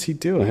 "What is he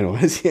doing?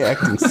 Why is he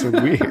acting so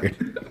weird?"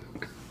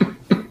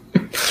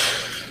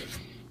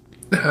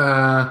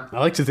 I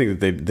like to think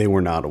that they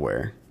were not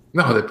aware.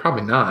 No, they're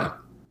probably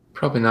not.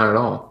 Probably not at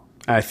all.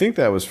 I think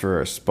that was for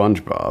a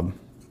SpongeBob.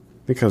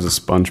 I think it was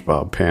a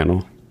SpongeBob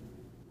panel.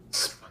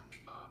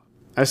 SpongeBob.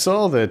 I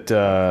saw that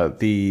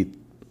the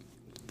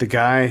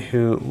guy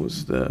who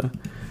was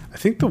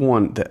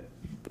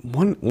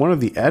one of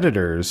the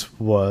editors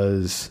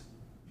was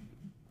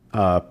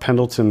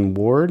Pendleton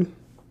Ward.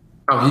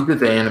 Oh, he did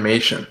the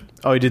animation.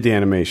 Oh, he did the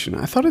animation.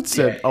 I thought it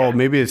said. Yeah. Oh,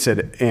 maybe it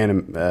said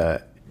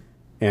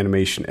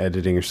animation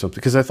editing or something.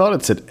 Because I thought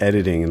it said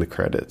editing in the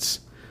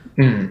credits.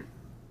 Mm.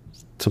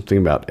 Something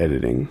about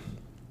editing.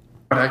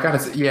 But I gotta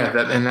say,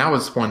 and that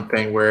was one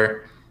thing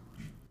where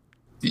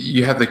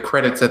you have the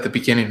credits at the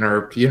beginning,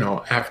 or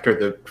after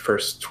the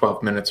first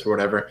 12 minutes or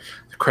whatever,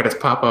 the credits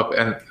pop up,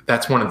 and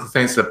that's one of the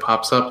things that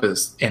pops up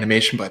is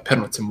animation by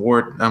Pendleton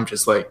Ward, and I'm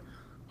just like,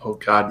 oh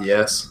god,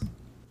 yes.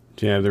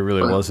 Yeah, there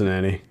really wasn't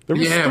any. There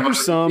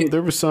was some,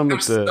 but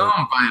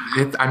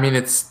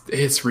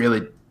it's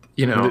really,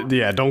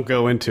 Yeah, don't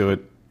go into it.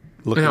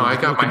 I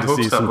got my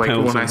hopes up. Like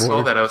when I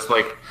saw that, I was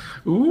like,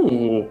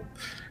 ooh.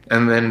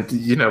 And then,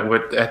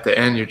 what, at the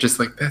end, you're just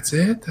like, that's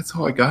it? That's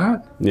all I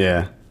got?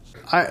 Yeah.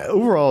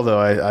 Overall, though,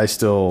 I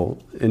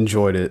still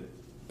enjoyed it.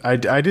 I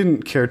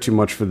didn't care too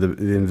much for the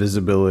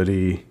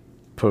invisibility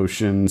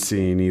potion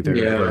scene either.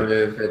 Yeah,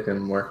 that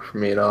didn't work for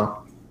me at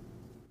all.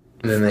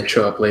 And then they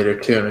show up later,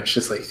 too, and it's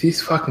just like,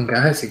 these fucking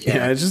guys again.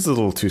 Yeah, it's just a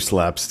little too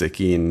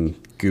slapsticky and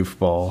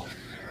goofball.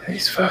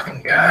 These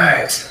fucking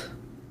guys.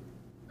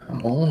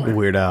 Come on.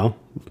 Weird Al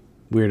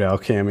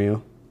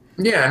cameo.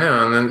 Yeah, I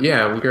know. And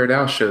then, Weird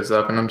Al shows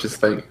up, and I'm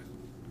just like,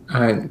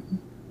 I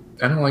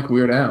don't like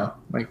Weird Al.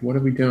 Like, what are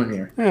we doing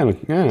here? I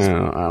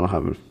don't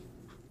have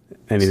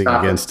anything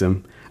against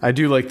him. I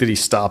do like that he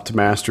stopped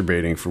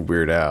masturbating for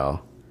Weird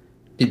Al.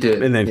 He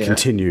did. And then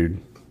continued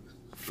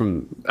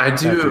from... I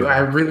just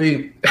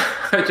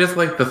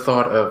like the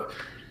thought of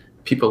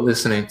people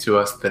listening to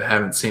us that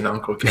haven't seen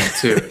Uncle Ken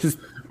 2.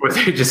 Where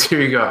they just,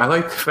 here you go. I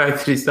like the fact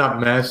that he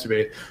stopped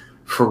masturbating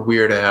for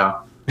Weird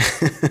Al.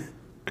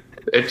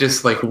 It's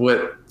just like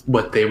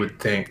what they would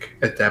think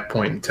at that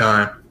point in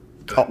time.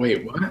 But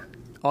wait, what?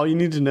 All you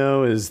need to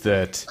know is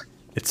that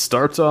it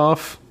starts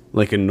off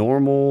like a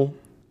normal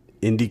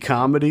indie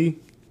comedy,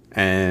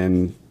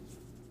 and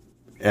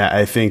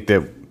I think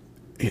that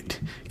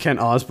Ken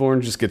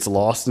Osborne just gets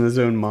lost in his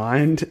own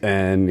mind,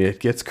 and it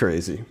gets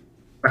crazy.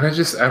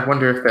 I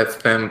wonder if that's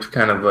them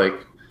kind of like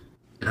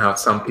how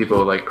some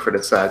people like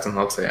criticize and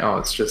they'll say, oh,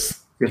 it's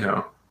just,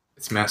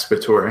 it's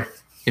masturbatory.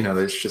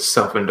 It's just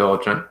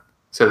self-indulgent.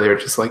 So they're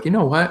just like, you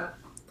know what?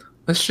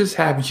 Let's just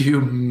have you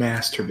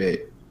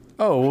masturbate.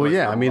 Oh, well,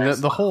 yeah. I mean,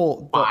 the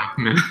whole 5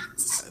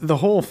 minutes. The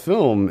whole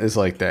film is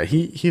like that.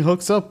 He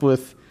hooks up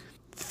with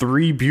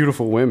 3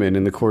 beautiful women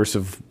in the course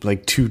of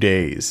like 2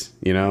 days,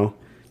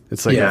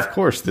 It's like, of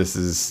course,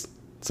 it's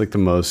like the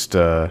most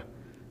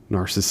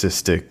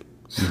narcissistic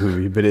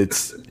movie, but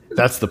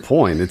that's the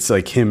point. It's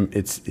like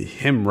it's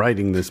him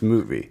writing this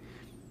movie.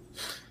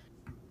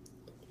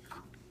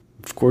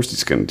 Of course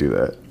he's going to do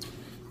that.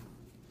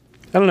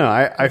 I don't know.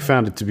 I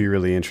found it to be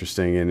really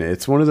interesting, and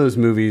it's one of those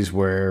movies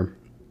where...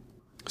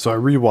 So I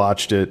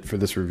rewatched it for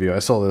this review. I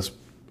saw this,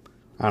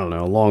 I don't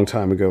know, a long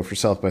time ago for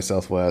South by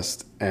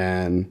Southwest,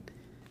 and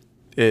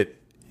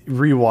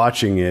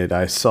rewatching it,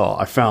 I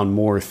found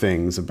more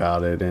things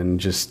about it, and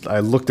just I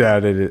looked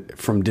at it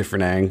from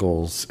different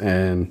angles,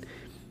 and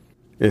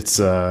it's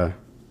I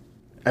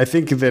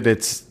think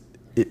that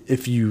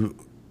if you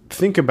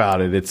think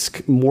about it,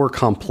 it's more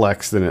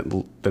complex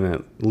than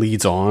it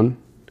leads on.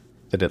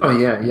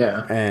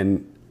 Yeah.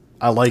 And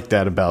I like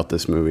that about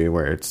this movie,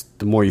 where it's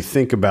the more you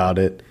think about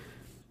it,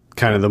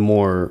 kind of the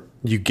more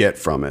you get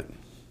from it.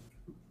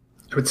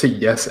 I would say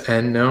yes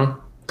and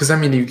no, because I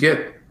mean you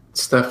get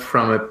stuff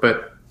from it,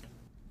 but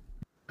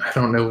I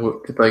don't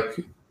know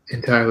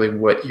entirely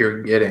what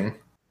you're getting.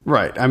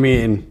 Right. I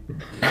mean,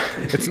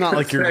 it's not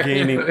like you're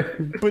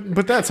gaining,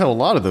 but that's how a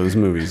lot of those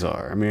movies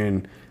are. I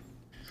mean,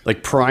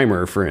 like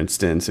Primer, for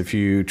instance, if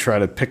you try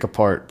to pick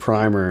apart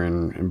Primer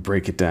and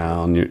break it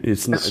down,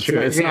 it's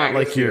not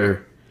like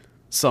you're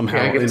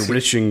somehow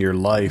enriching your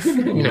life.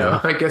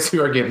 I guess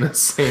you are getting the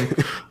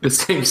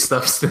same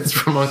substance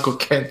from Uncle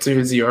Ken 2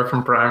 as you are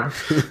from Primer.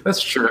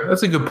 That's true.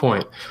 That's a good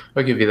point.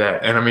 I'll give you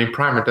that. And I mean,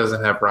 Primer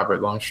doesn't have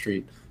Robert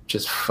Longstreet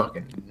just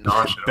fucking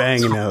nauseous.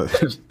 banging out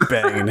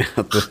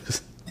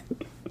this.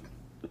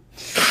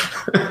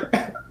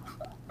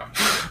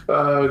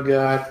 Oh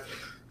God.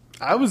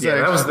 That was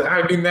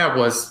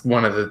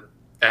one of the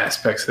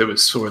aspects that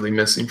was sorely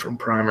missing from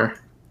Primer.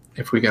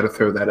 If we got to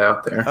throw that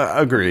out there.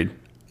 Agreed.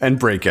 And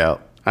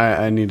Breakout.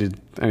 I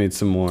need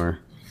some more.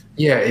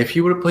 Yeah, if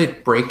you would have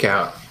played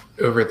Breakout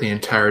over the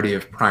entirety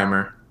of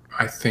Primer,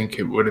 I think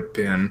it would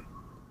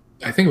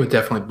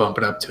definitely bump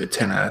it up to a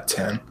 10 out of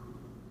 10.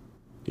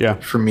 Yeah.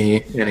 For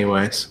me,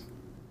 anyways.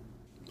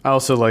 I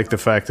also like the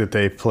fact that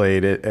they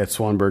played it at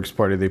Swanberg's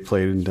party. They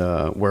played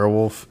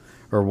Werewolf,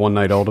 or One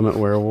Night Ultimate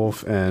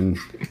Werewolf, and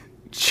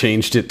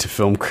changed it to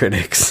film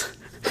critics.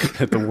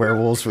 That the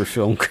werewolves were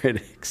film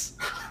critics.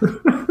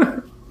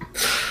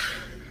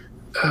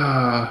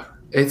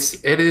 It's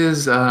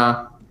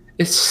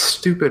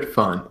stupid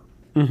fun.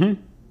 Mm-hmm.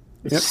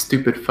 It's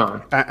stupid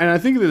fun. And I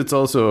think that it's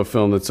also a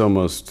film that's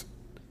almost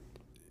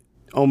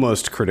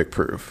critic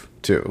proof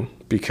too,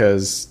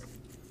 because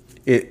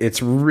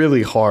it's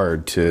really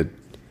hard to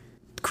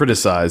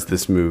criticize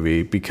this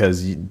movie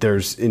because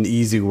there's an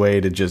easy way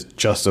to just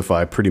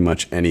justify pretty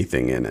much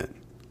anything in it.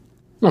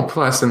 Well,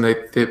 plus, and they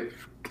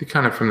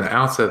kind of from the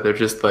outset, they're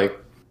just like,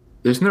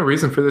 there's no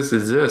reason for this to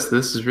exist.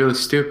 This is really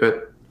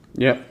stupid.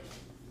 Yep.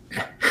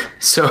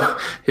 So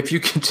if you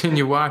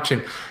continue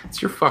watching,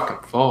 it's your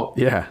fucking fault.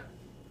 Yeah.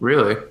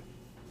 Really.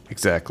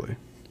 Exactly.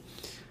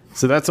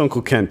 So that's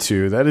Uncle Ken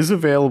 2. That is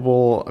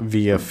available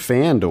via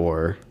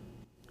Fandor.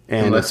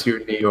 And unless you're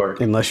in New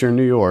York. Unless you're in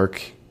New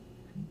York.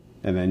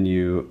 And then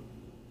you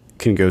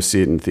can go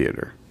see it in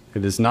theater.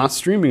 It is not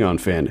streaming on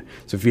Fandor.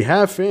 So if you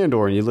have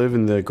Fandor and you live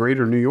in the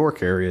greater New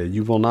York area,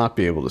 you will not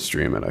be able to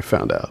stream it, I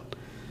found out.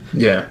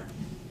 Yeah.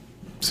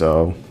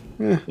 So,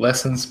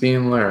 lessons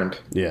being learned.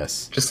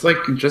 Yes. Just like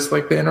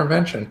the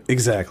intervention.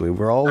 Exactly.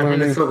 We're all I mean,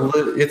 learning.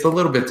 it's a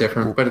little bit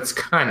different, but it's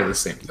kind of the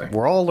same thing.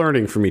 We're all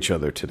learning from each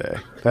other today.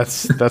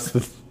 That's the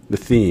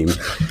theme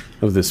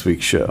of this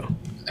week's show.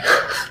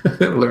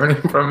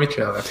 Learning from each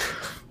other.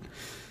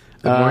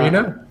 The more you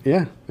know.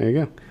 Yeah, there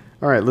you go.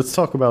 All right, let's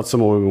talk about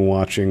some of what we've been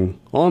watching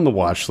on the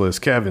watch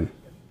list. Kevin,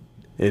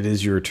 it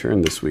is your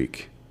turn this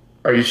week.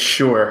 Are you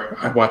sure?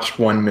 I watched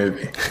one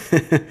movie.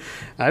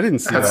 I didn't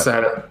see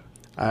that.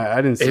 I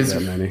didn't see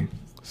that many.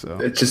 So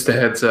it's just a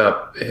heads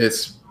up.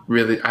 It's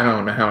really, I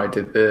don't know how I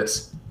did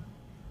this.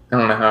 I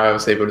don't know how I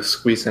was able to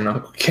squeeze in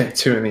Uncle Kent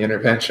 2 in the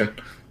intervention.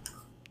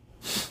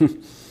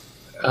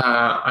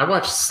 I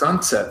watched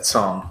Sunset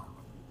Song.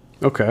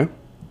 Okay.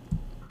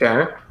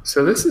 Yeah.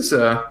 So this is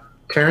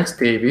Terrence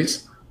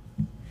Davies.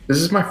 This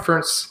is my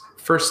first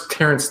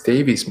Terrence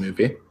Davies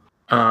movie.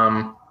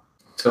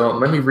 So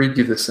let me read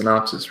you the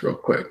synopsis real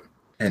quick,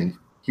 and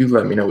you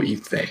let me know what you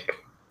think.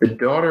 The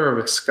daughter of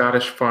a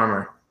Scottish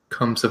farmer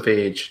comes of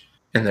age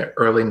in the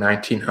early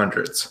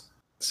 1900s.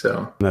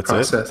 So that's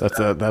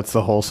it. That's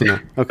the whole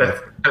synopsis. Okay,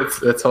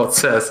 that's all it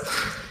says.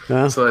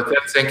 Yeah. So let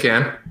that sink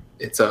in.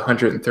 It's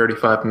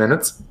 135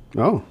 minutes.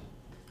 Oh.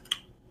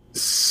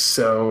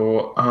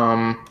 So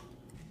I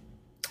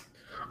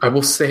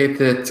will say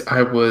that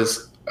I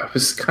was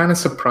kind of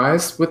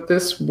surprised with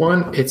this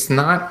one. It's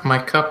not my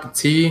cup of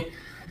tea.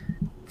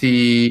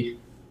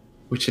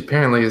 Which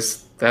apparently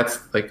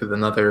that's like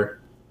another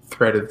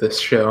thread of this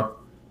show.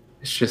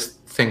 It's just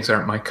things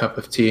aren't my cup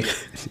of tea.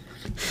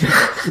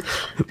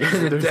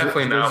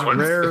 Definitely not one.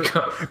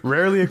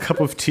 Rarely a cup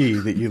of tea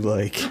that you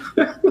like.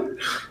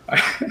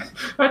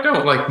 I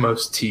don't like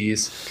most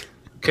teas.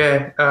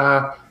 Okay,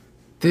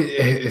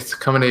 it's a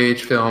coming of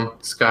age film.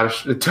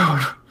 Scottish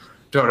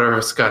daughter of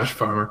a Scottish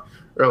farmer,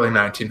 early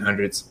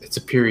 1900s. It's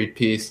a period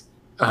piece.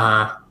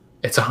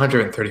 It's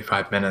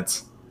 135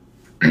 minutes.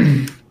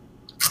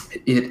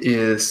 It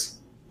is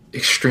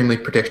extremely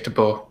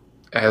predictable,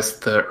 as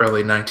the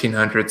early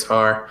 1900s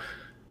are.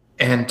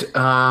 And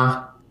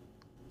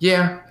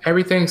yeah,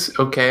 everything's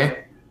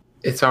okay.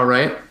 It's all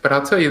right. But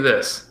I'll tell you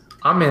this.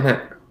 I'm in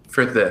it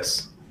for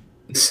this.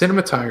 The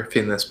cinematography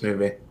in this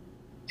movie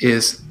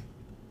is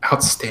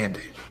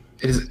outstanding.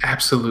 It is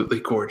absolutely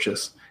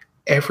gorgeous.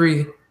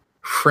 Every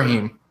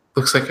frame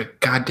looks like a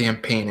goddamn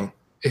painting.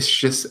 It's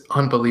just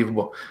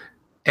unbelievable.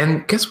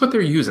 And guess what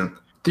they're using?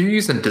 They're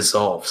using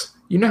dissolves.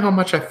 You know how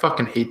much I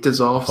fucking hate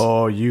dissolves?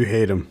 Oh, you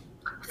hate them.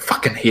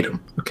 Fucking hate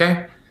them,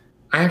 okay?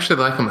 I actually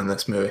like them in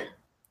this movie.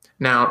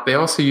 Now, they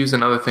also use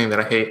another thing that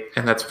I hate,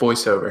 and that's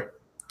voiceover,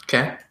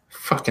 okay?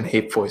 Fucking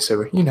hate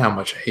voiceover. You know how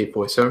much I hate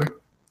voiceover.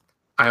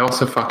 I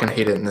also fucking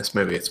hate it in this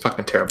movie. It's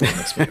fucking terrible in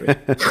this movie.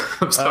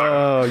 I'm sorry.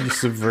 Oh, you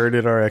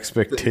subverted our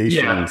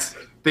expectations.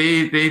 Yeah.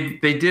 They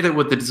did it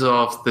with the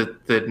dissolves.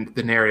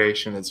 The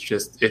narration is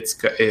just it's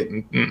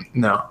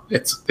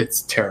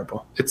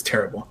terrible. It's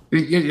terrible.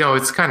 You know,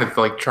 it's kind of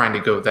like trying to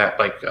go that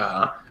like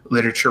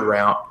literature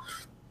route,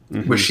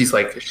 where she's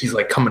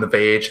like coming of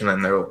age, and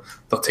then they'll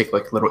take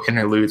like little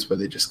interludes where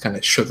they just kind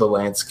of show the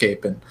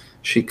landscape, and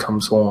she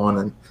comes on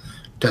and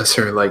does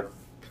her like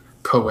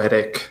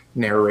poetic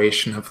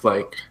narration of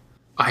like,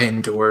 I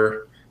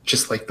endure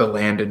just like the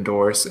land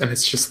endures. And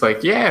it's just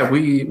like, yeah,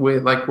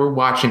 we're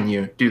watching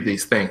you do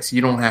these things.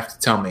 You don't have to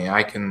tell me.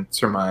 I can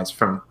surmise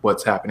from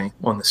what's happening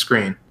on the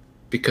screen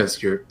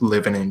because you're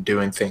living and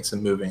doing things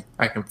and moving.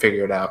 I can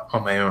figure it out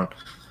on my own.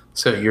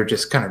 So you're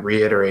just kind of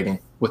reiterating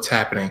what's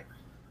happening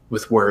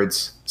with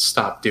words.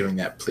 Stop doing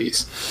that,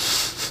 please.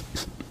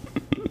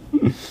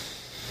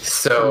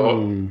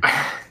 So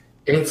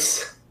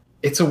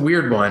it's a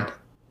weird one,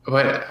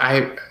 but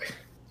I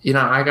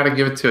got to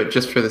give it to it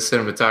just for the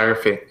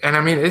cinematography. And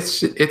I mean,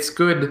 it's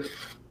good.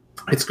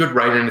 It's good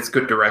writing. It's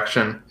good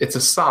direction. It's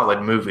a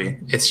solid movie.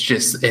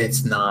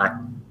 It's not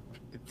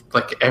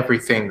like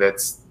everything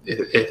that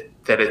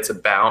it's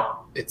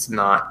about. It's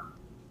not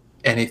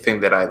anything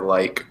that I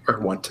like or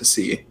want to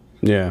see.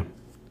 Yeah.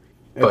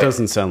 It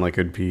doesn't sound like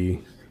it'd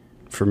be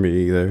for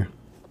me either.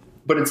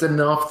 But it's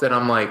enough that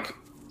I'm like,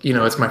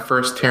 it's my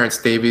first Terrence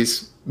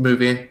Davies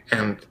movie,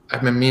 and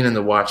I've been meaning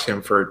to watch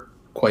him for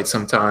quite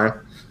some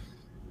time.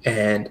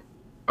 And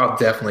I'll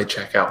definitely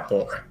check out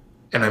more.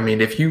 And I mean,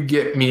 if you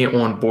get me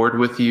on board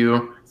with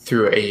you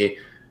through a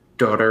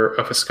daughter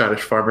of a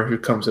Scottish farmer who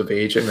comes of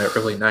age in the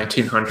early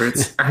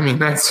 1900s, I mean,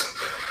 that's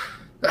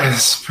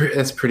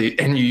pretty.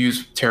 And you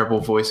use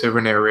terrible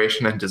voiceover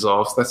narration and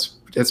dissolves.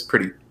 That's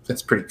pretty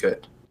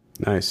good.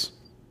 Nice.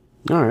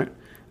 All right,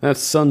 that's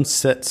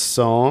Sunset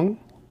Song.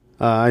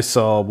 I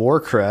saw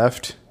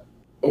Warcraft.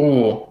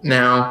 Oh,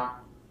 now,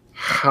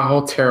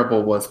 how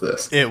terrible was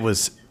this? It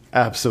was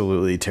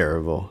absolutely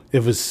terrible.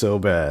 It was so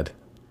bad.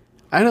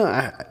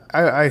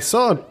 I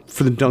saw it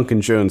for the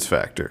Duncan Jones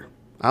factor.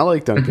 I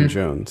like Duncan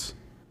Jones,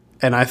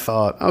 and I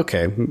thought,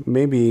 okay,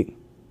 maybe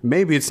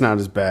it's not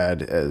as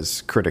bad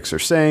as critics are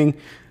saying.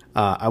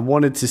 I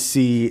wanted to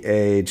see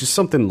just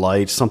something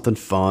light, something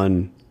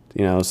fun,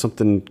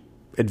 something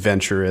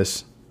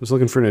adventurous. I was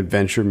looking for an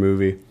adventure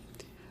movie.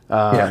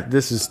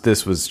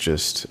 This was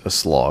just a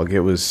slog.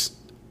 It was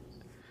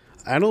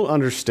I don't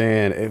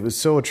understand. It was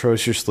so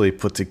atrociously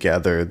put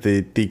together.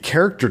 The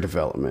character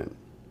development,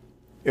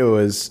 it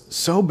was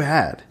so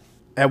bad.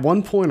 At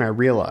one point,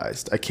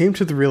 I came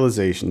to the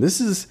realization, this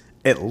is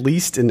at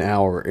least an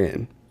hour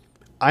in.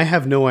 I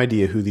have no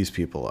idea who these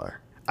people are.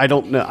 I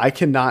don't know. I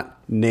cannot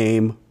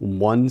name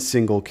one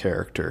single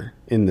character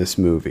in this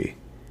movie.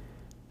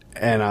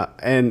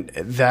 And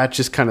that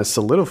just kind of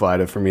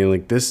solidified it for me.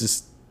 Like, this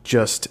is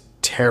just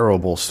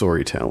terrible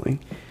storytelling.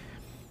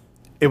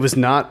 It was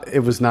not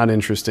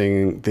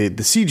interesting. The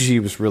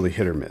CG was really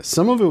hit or miss.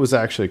 Some of it was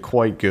actually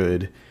quite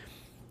good.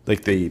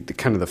 Like the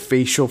kind of the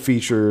facial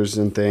features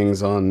and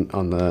things on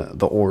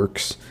the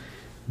orcs,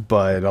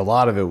 but a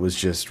lot of it was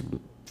just,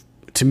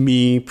 to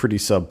me, pretty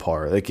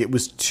subpar. Like,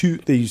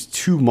 they used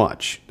too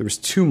much. There was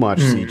too much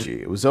CG.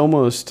 It was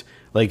almost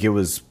like I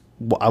was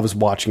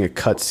watching a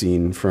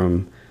cutscene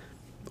from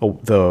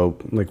the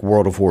like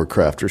World of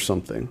Warcraft or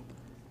something.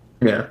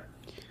 Yeah.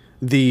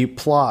 The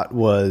plot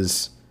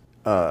was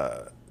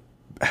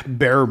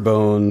bare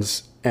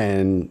bones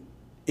and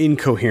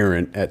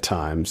incoherent at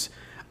times.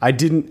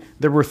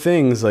 There were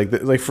things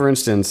like for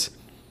instance,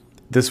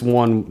 the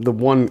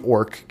one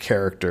orc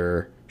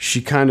character,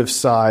 she kind of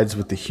sides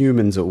with the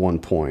humans at one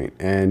point,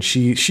 and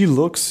she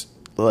looks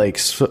like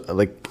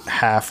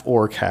half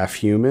orc, half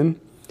human.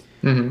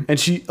 Mm-hmm. And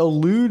she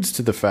alludes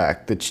to the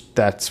fact that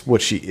that's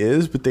what she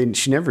is, but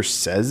she never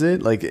says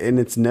it. Like, and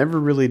it's never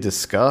really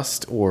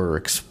discussed or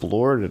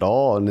explored at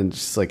all. And then it's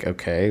just like,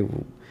 okay,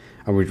 we're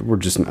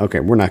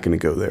not going to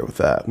go there with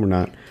that.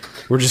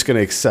 We're just going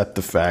to accept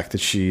the fact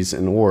that she's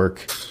an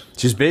orc.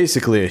 She's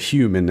basically a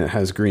human that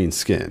has green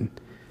skin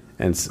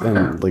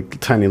and like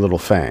tiny little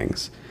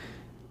fangs.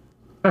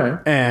 All right.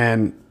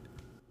 And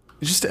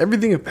just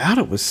everything about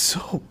it was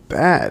so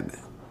bad.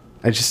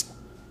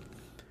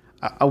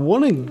 I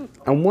want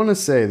to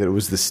say that it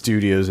was the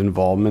studio's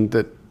involvement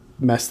that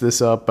messed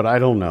this up, but I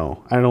don't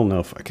know. I don't know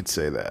if I could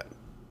say that,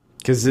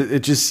 because it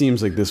just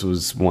seems like this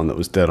was one that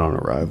was dead on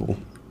arrival.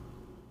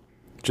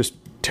 Just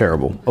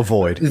terrible.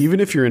 Avoid.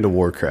 Even if you're into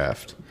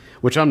Warcraft,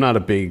 which I'm not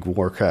a big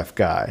Warcraft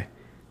guy.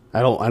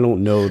 I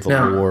don't know the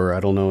lore. I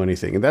don't know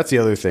anything. And that's the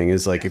other thing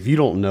is, like, if you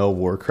don't know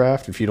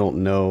Warcraft, if you don't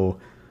know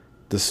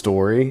the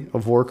story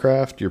of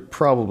Warcraft, you're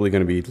probably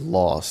going to be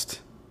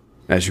lost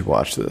as you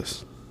watch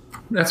this.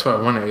 That's what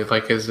I wonder.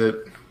 Like, is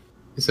it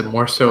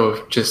more so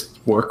of just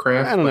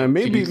Warcraft? I don't know.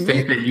 Maybe do you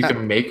think that you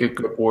can make a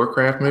good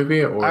Warcraft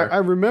movie? Or I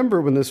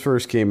remember when this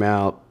first came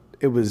out,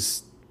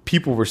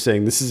 people were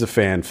saying this is a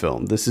fan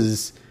film. This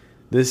is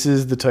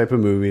the type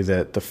of movie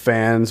that the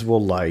fans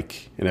will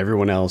like, and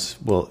everyone else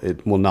will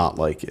not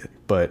like it.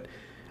 But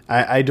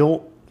I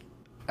don't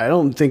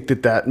think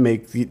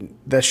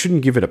that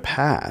shouldn't give it a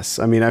pass.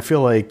 I mean, I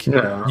feel like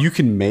you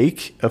can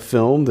make a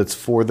film that's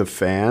for the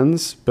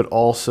fans, but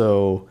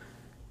also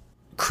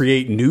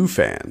create new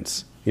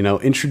fans,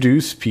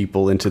 introduce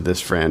people into this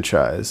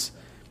franchise.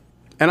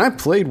 And I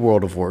played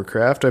World of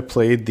Warcraft. I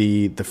played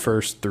the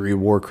first 3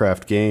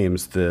 Warcraft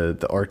games, the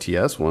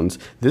RTS ones.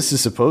 This is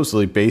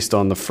supposedly based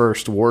on the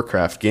first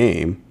Warcraft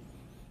game.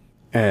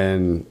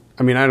 And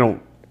I mean, I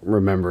don't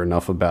remember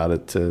enough about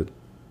it to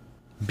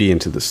be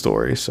into the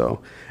story.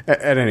 So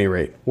at any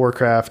rate,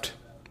 Warcraft,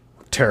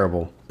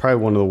 terrible.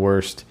 Probably one of the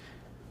worst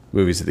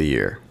movies of the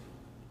year,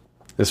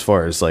 as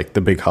far as like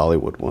the big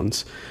Hollywood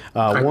ones.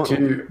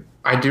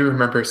 I do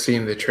remember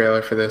seeing the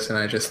trailer for this, and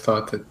I just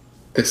thought that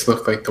this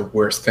looked like the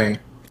worst thing.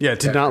 Yeah, it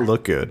did not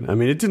look good. I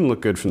mean, it didn't look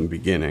good from the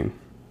beginning.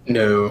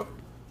 No.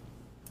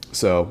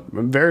 So,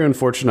 very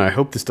unfortunate. I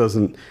hope this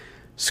doesn't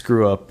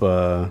screw up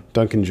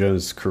Duncan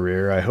Jones'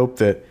 career. I hope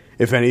that,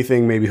 if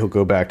anything, maybe he'll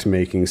go back to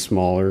making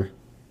smaller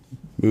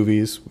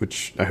movies,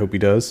 which I hope he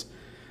does.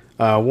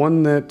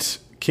 One that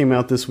came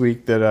out this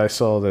week that I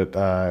saw that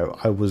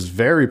I was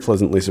very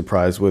pleasantly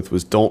surprised with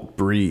was Don't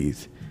Breathe.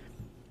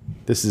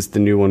 This is the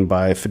new one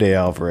by Fede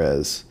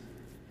Alvarez,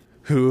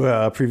 who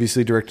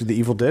previously directed the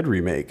Evil Dead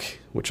remake,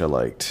 which I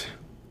liked.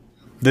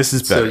 This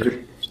is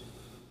better.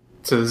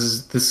 So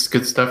this is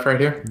good stuff right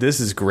here? This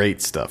is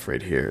great stuff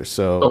right here.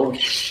 So, oh,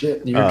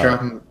 shit. You're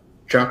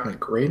dropping a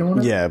grade on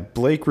it? Yeah,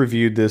 Blake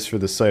reviewed this for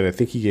the site. I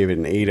think he gave it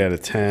an 8 out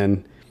of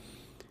 10.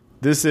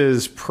 This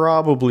is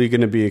probably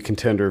going to be a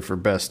contender for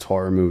best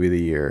horror movie of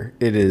the year.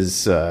 It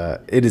is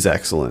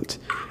excellent.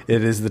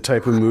 It is the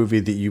type of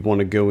movie that you want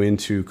to go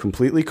into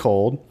completely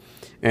cold,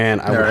 and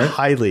I would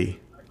highly,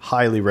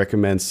 highly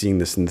recommend seeing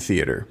this in the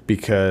theater,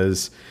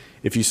 because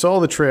if you saw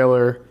the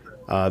trailer,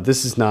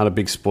 this is not a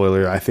big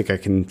spoiler. I think I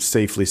can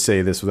safely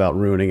say this without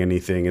ruining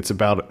anything. It's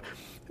about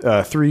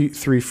three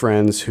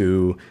friends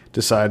who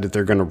decide that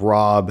they're going to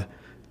rob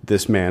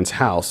this man's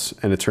house,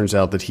 and it turns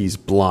out that he's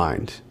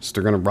blind. So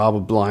they're going to rob a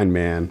blind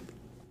man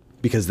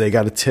because they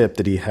got a tip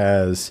that he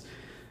has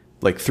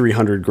like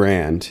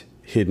 $300,000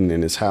 hidden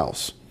in his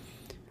house.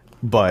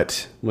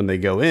 But when they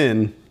go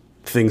in,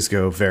 things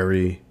go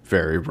very,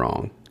 very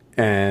wrong.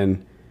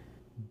 And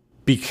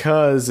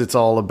because it's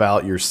all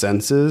about your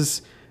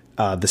senses,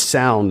 the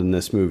sound in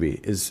this movie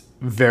is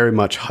very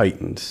much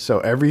heightened. So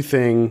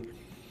everything,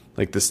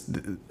 like this,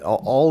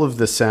 all of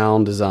the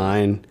sound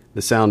design,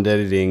 the sound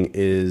editing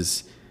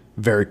is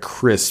very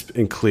crisp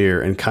and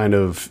clear, and kind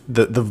of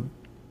the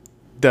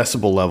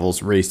decibel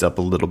levels raised up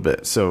a little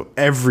bit. So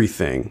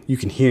everything, you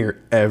can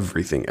hear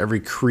everything, every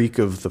creak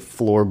of the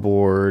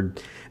floorboard,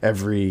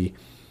 every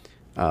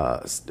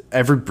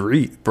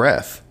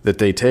breath that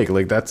they take.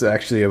 Like, that's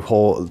actually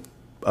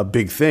a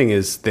big thing,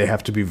 is they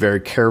have to be very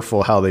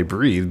careful how they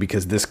breathe,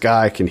 because this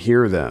guy can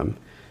hear them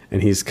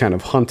and he's kind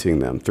of hunting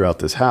them throughout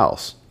this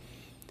house.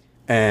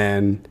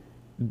 And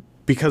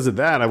because of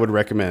that, I would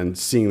recommend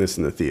seeing this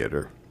in the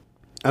theater.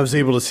 I was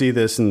able to see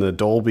this in the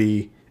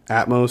Dolby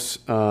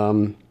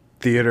Atmos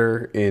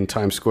theater in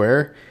Times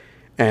Square,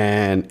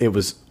 and it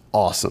was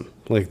awesome.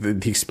 Like,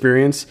 the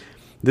experience.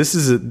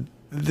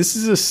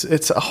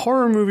 It's a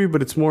horror movie,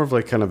 but it's more of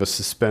like kind of a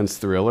suspense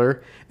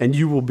thriller, and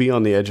you will be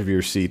on the edge of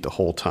your seat the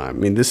whole time. I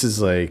mean, this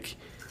is like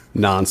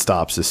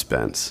nonstop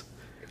suspense,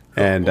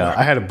 and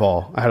I had a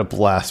ball. I had a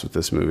blast with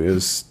this movie. It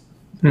was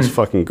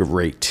fucking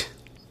great.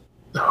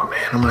 Oh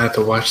man, I'm gonna have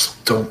to watch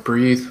Don't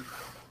Breathe.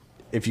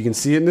 If you can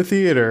see it in the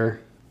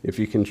theater, if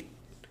you can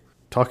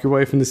talk your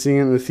wife into seeing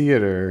it in the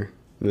theater,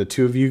 and the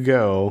two of you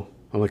go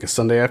on like a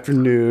Sunday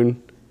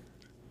afternoon.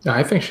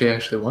 I think she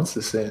actually wants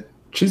to see it.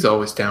 She's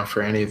always down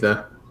for any of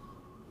the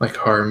like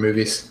horror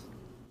movies.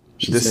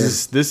 This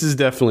is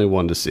definitely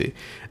one to see.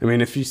 I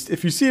mean, if you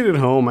see it at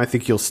home, I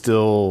think you'll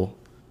still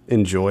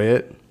enjoy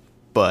it,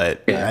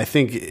 but yeah. I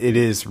think it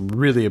is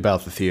really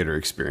about the theater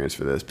experience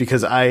for this,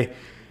 because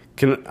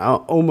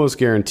I'll almost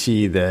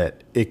guarantee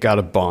that it got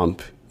a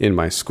bump in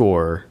my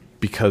score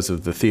because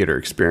of the theater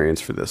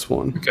experience for this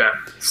one. Okay,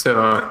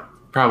 so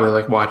probably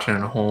like watching it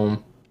at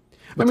home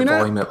with the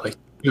volume at like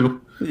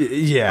 2.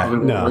 Yeah,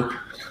 no.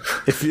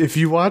 If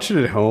you watch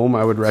it at home,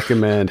 I would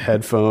recommend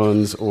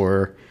headphones,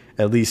 or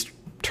at least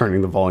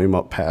turning the volume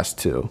up past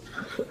 2.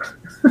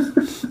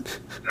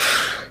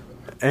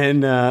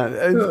 And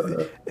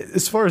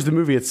as far as the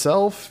movie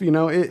itself, you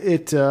know,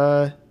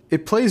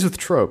 it plays with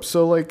tropes.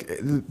 So like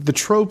the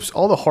tropes,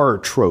 all the horror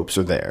tropes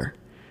are there.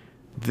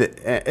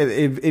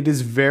 It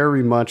is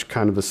very much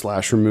kind of a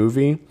slasher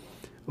movie,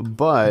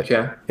 but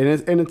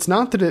and it's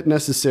not that it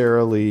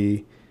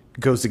necessarily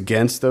goes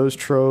against those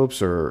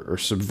tropes or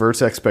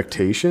subverts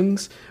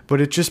expectations, but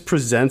it just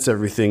presents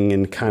everything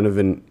in kind of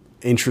an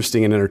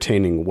interesting and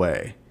entertaining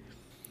way.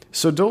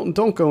 So don't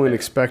go in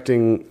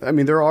expecting. I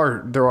mean, there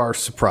are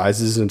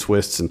surprises and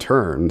twists and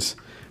turns,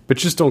 but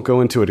just don't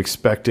go into it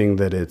expecting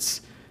that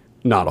it's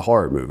not a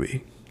horror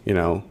movie. You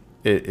know,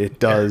 it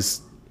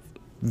does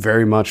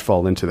very much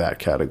fall into that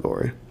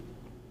category.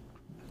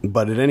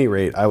 But at any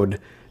rate, I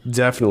would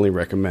definitely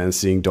recommend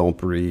seeing Don't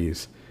Breathe.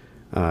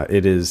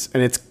 It is,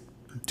 and it's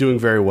doing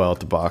very well at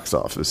the box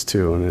office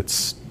too, and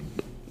it's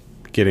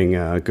getting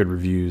good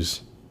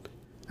reviews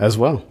as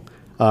well.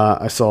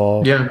 I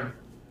saw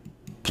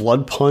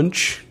Blood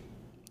Punch.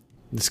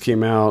 This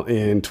came out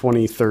in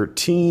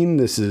 2013.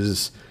 This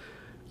is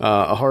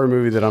a horror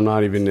movie that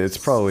it's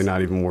probably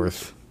not even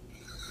worth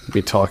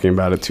me talking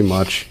about it too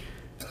much.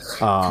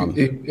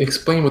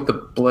 Explain what the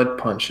Blood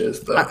Punch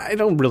is, though. I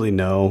don't really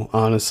know,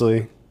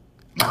 honestly.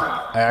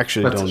 I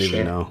actually don't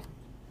even know.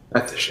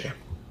 That's a shame.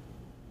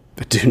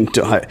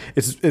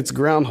 It's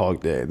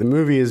Groundhog Day. The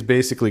movie is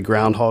basically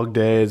Groundhog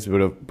Day,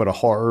 but a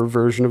horror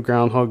version of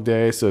Groundhog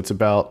Day. So it's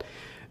about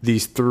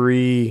these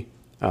 3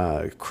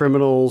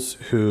 criminals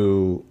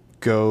who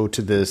go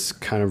to this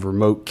kind of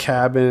remote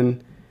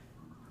cabin,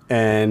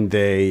 and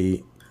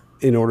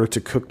in order to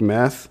cook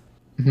meth,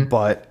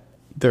 but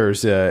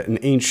there's an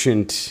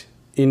ancient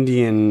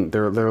Indian.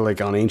 They're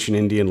like on ancient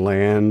Indian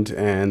land,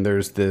 and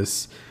there's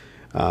this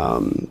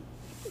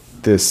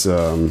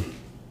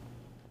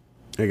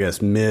I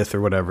guess myth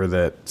or whatever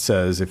that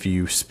says if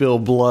you spill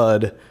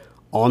blood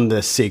on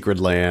this sacred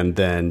land,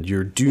 then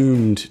you're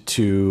doomed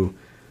to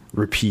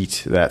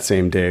repeat that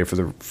same day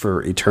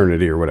for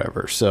eternity or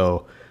whatever.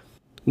 So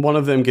one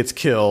of them gets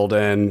killed,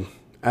 and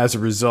as a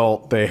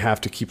result, they have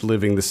to keep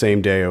living the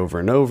same day over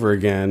and over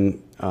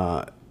again.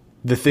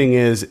 The thing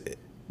is,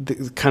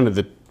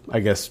 I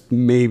guess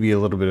maybe a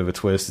little bit of a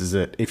twist is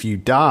that if you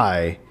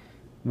die,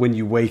 when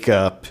you wake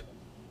up,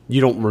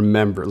 you don't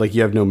remember, like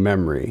you have no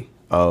memory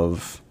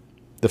of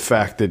the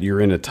fact that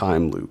you're in a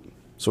time loop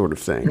sort of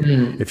thing.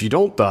 Mm-hmm. If you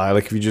don't die,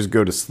 like if you just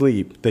go to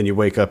sleep, then you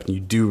wake up and you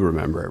do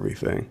remember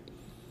everything.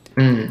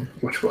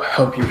 Which will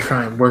help you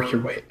try and work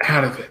your way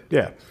out of it.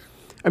 Yeah.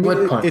 I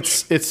mean,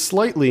 it's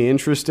slightly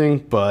interesting,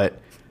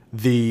 but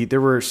there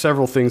were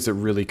several things that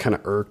really kind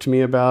of irked me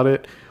about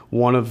it.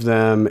 One of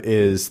them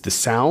is the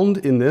sound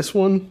in this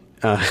one.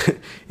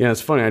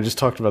 It's funny. I just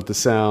talked about the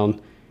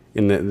sound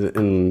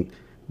in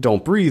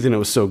Don't Breathe, and it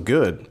was so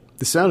good.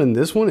 The sound in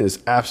this one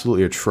is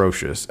absolutely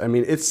atrocious. I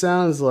mean, it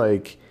sounds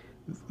like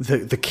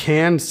the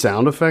canned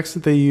sound effects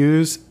that they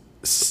use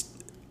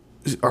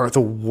are the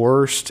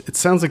worst. It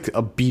sounds like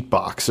a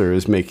beatboxer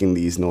is making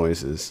these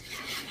noises.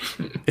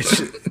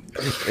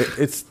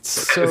 It's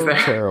so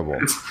terrible.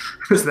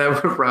 Is that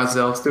what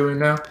Rozell's doing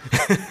now?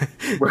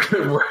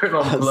 We're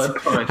on Blood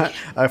Punch.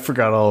 I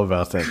forgot all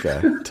about that guy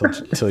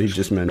until you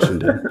just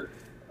mentioned it.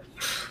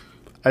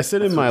 I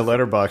said in my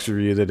Letterboxd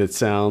review that it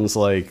sounds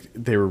like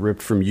they were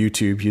ripped from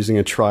YouTube using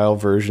a trial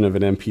version of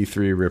an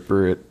MP3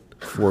 ripper at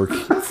 4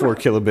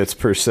 kilobits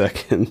per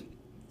second.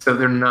 So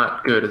they're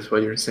not good, is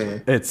what you're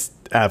saying. It's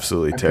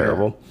absolutely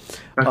terrible.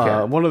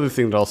 Okay. One other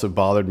thing that also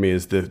bothered me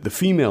is the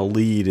female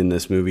lead in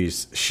this movie.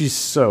 She's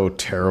so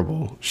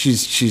terrible.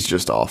 She's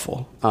just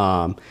awful.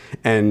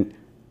 And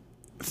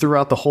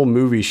throughout the whole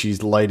movie,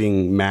 she's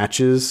lighting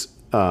matches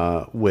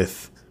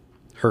with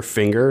her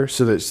finger.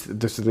 So there's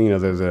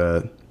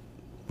a,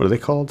 what are they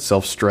called?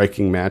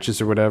 Self-striking matches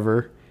or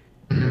whatever.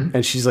 Mm-hmm.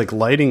 And she's like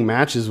lighting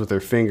matches with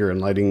her finger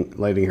and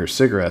lighting her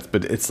cigarettes.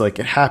 But it's like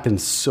it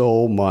happens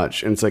so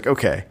much. And it's like,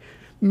 okay,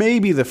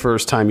 maybe the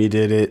first time you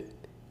did it,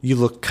 you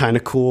look kind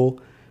of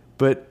cool.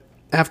 But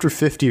after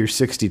 50 or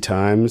 60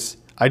 times,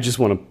 I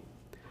want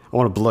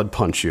to blood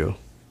punch you.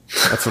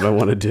 That's what I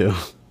want to do.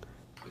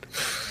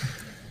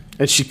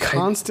 And she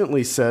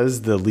constantly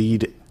says the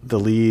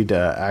lead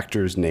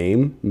actor's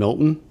name,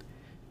 Milton.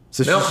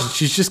 So Milton.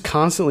 She's just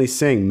constantly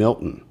saying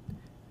Milton,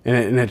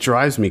 and it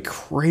drives me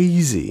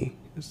crazy.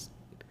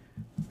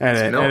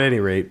 At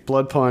any rate,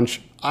 Blood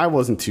Punch, I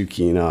wasn't too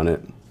keen on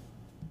it.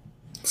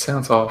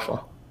 Sounds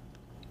awful.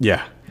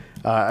 Yeah.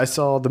 I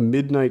saw The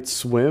Midnight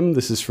Swim.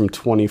 This is from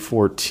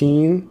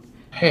 2014.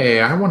 Hey,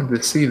 I wanted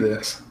to see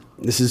this.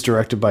 This is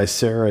directed by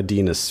Sarah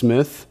Dina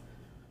Smith.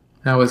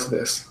 How is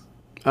this?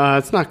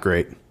 It's not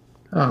great.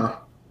 Oh.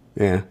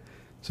 Yeah.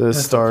 So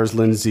this stars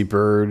Lindsay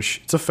Burge.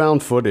 It's a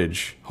found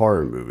footage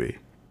horror movie.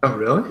 Oh,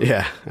 really?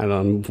 Yeah.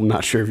 I'm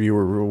not sure if you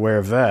were aware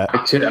of that.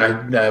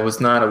 I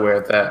was not aware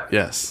of that.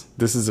 Yes.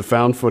 This is a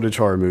found footage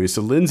horror movie.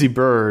 So Lindsay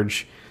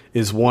Burge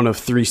is one of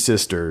three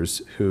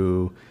sisters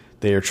who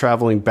they are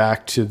traveling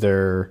back to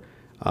their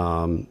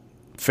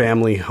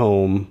family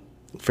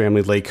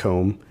lake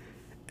home.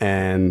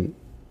 And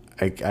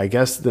I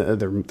guess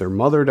their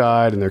mother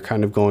died, and they're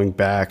kind of going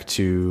back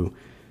to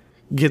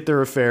get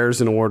their affairs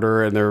in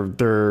order, and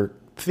they're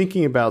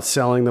thinking about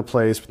selling the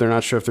place, but they're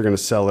not sure if they're going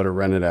to sell it or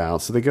rent it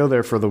out. So they go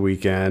there for the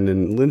weekend,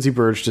 and Lindsay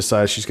Burge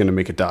decides she's going to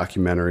make a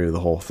documentary of the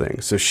whole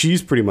thing. So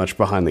she's pretty much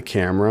behind the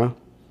camera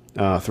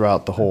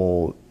throughout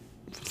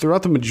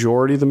the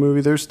majority of the movie.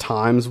 There's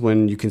times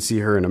when you can see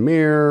her in a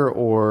mirror,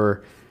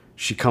 or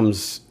she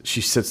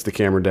sits the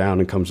camera down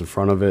and comes in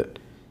front of it.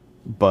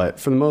 But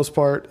for the most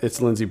part,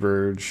 it's Lindsay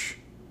Burge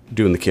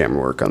doing the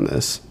camera work on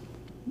this.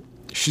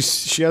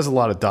 She has a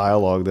lot of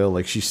dialogue, though.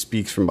 Like, she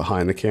speaks from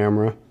behind the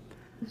camera.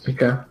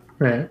 Okay,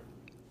 right.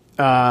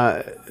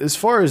 As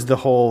far as the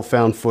whole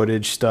found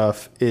footage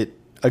stuff, it,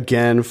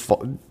 again,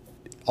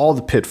 all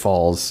the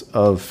pitfalls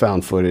of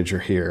found footage are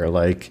here.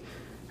 Like,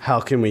 how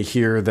can we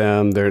hear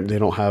them? They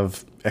don't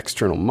have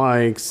external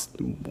mics.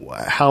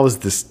 How is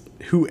this?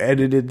 Who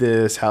edited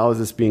this? How is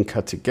this being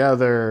cut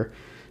together?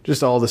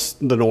 Just all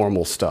the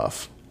normal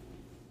stuff.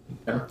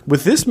 Yeah.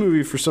 With this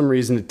movie, for some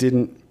reason, it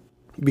didn't.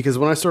 Because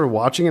when I started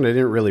watching it, I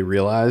didn't really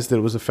realize that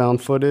it was a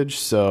found footage.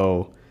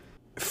 So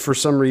for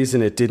some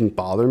reason, it didn't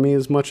bother me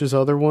as much as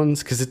other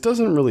ones. Because it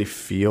doesn't really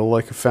feel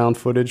like a found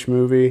footage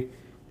movie.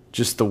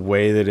 Just the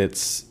way that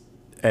it's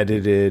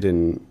edited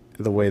and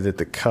the way that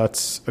the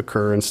cuts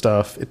occur and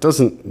stuff. It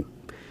doesn't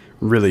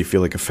really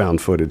feel like a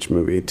found footage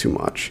movie too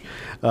much.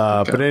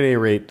 Okay. But at any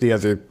rate, the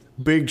other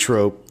big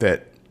trope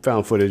that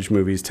found footage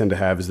movies tend to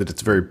have is that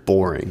it's very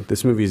boring.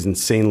 This movie is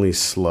insanely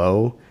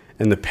slow,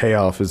 and the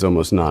payoff is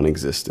almost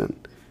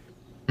non-existent.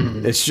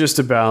 Mm-hmm. It's just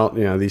about,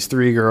 these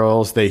three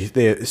girls.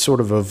 They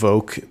sort of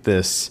evoke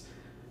this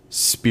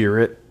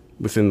spirit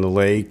within the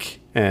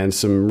lake, and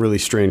some really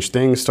strange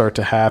things start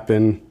to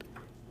happen,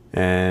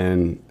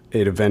 and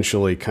it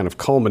eventually kind of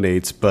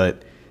culminates,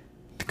 but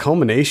the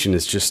culmination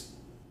is just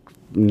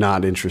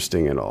not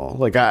interesting at all.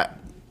 Like,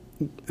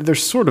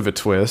 there's sort of a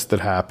twist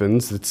that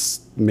happens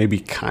that's maybe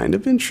kind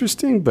of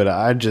interesting, but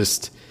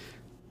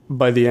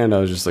by the end, I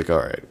was just like, all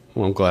right,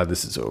 well, I'm glad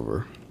this is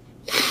over.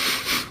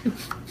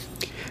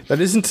 That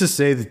isn't to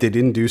say that they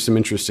didn't do some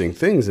interesting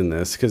things in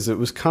this, because it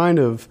was kind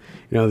of,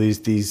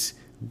 these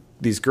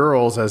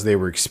girls, as they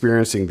were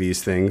experiencing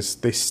these things,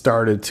 they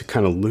started to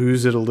kind of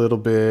lose it a little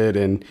bit,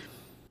 and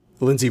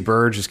Lindsay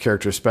Burge's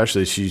character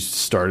especially, she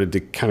started to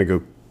kind of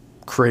go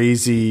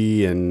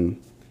crazy, and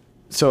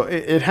so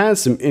it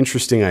has some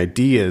interesting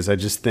ideas. I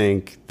just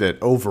think that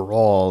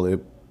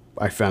overall,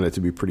 I found it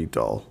to be pretty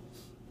dull.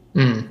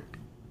 Mm.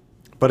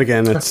 But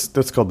again,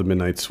 that's called The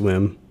Midnight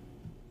Swim.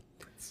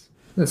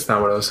 That's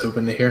not what I was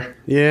hoping to hear.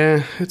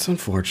 Yeah, it's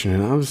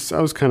unfortunate. I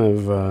was kind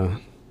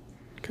of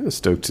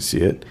stoked to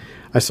see it.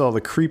 I saw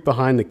The Creep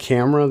Behind the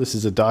Camera. This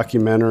is a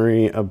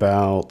documentary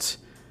about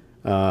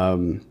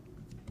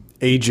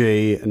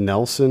AJ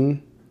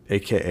Nelson,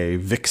 a.k.a.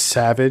 Vic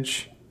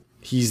Savage.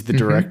 He's the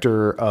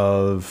director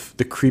of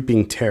The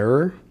Creeping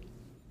Terror,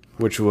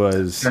 which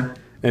was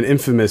an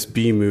infamous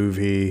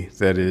B-movie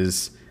that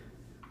is...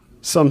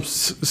 Some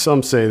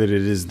say that it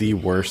is the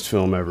worst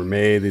film ever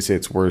made. They say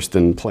it's worse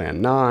than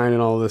Plan 9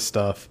 and all this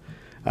stuff.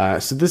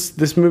 So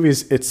this movie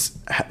it's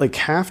like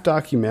half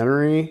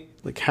documentary,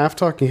 like half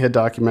talking head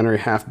documentary,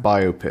 half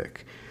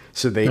biopic.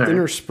 So they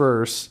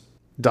intersperse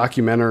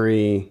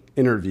documentary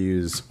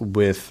interviews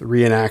with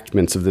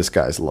reenactments of this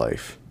guy's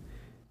life.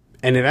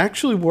 And it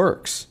actually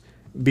works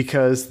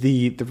because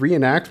the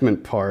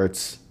reenactment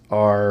parts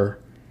are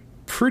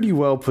pretty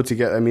well put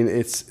together. I mean,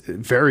 it's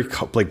very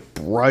like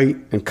bright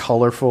and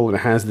colorful, and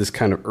it has this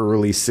kind of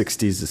early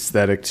 60s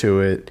aesthetic to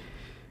it.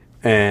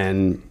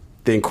 And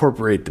they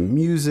incorporate the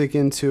music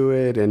into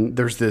it, and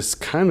there's this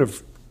kind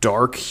of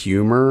dark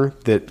humor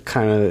that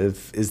kind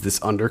of is this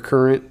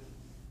undercurrent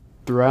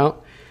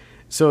throughout.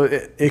 So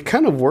it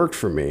kind of worked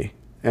for me.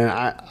 And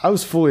I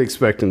was fully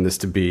expecting this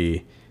to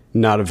be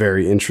not a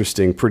very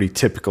interesting, pretty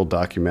typical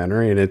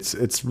documentary, and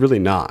it's really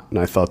not. And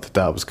I thought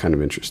that was kind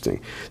of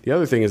interesting. The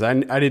other thing is I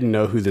didn't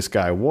know who this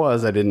guy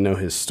was. I didn't know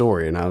his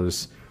story, and I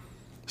was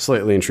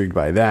slightly intrigued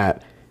by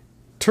that.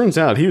 Turns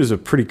out he was a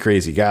pretty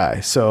crazy guy.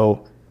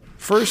 So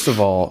first of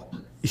all,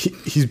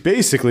 he's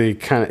basically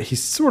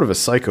he's sort of a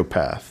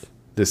psychopath,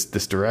 this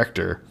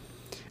director.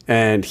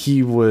 And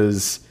he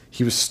was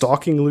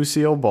stalking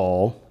Lucille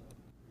Ball.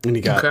 And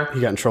he got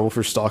in trouble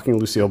for stalking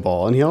Lucille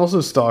Ball. And he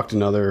also stalked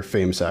another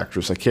famous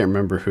actress. I can't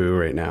remember who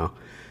right now.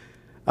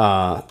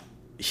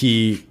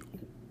 He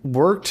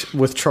worked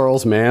with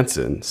Charles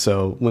Manson.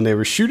 So when they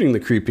were shooting The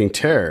Creeping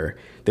Terror,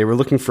 they were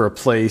looking for a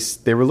place.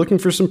 They were looking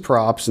for some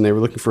props, and they were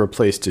looking for a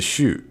place to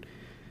shoot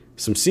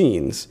some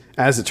scenes.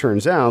 As it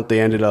turns out, they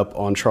ended up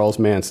on Charles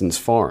Manson's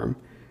farm.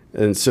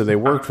 And so they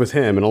worked with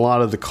him. And a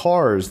lot of the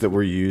cars that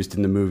were used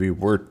in the movie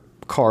were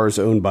cars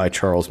owned by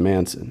Charles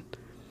Manson.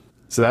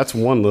 So that's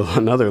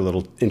another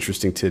little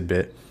interesting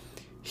tidbit.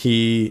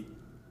 He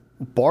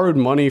borrowed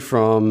money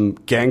from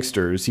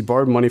gangsters. He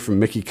borrowed money from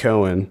Mickey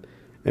Cohen,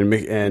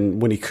 and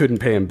when he couldn't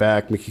pay him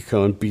back, Mickey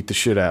Cohen beat the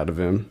shit out of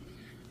him.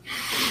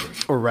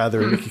 Or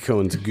rather, Mickey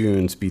Cohen's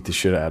goons beat the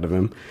shit out of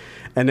him.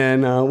 And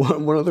then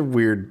one other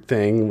weird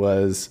thing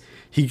was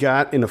he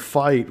got in a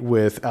fight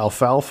with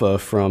Alfalfa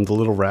from the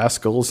Little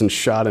Rascals and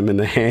shot him in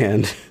the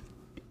hand.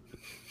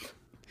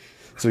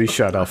 So he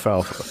shot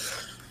Alfalfa.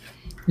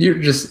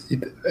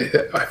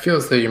 I feel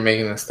as though you're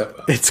making this stuff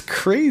up. It's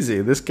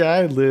crazy. This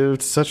guy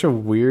lived such a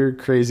weird,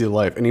 crazy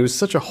life. And he was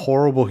such a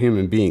horrible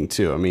human being,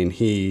 too. I mean,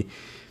 he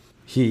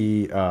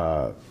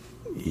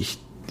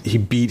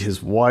beat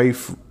his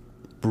wife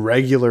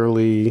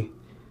regularly,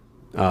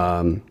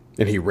 and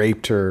he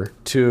raped her,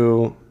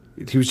 too.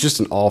 He was just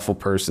an awful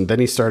person. Then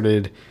he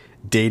started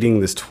dating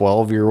this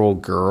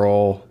 12-year-old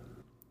girl,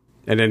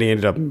 and then he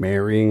ended up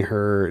marrying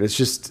her.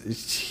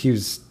 He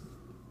was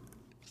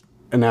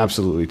an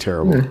absolutely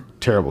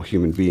terrible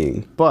human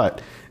being.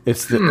 But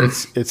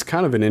it's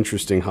kind of an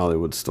interesting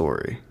Hollywood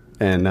story.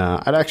 And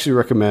I'd actually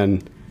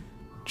recommend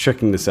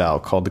checking this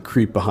out, called The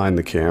Creep Behind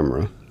the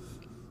Camera.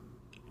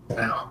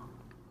 Wow.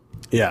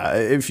 Yeah,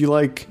 if you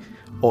like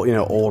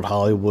old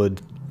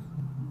Hollywood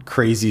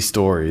crazy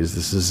stories,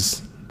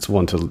 it's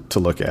one to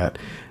look at.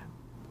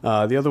 The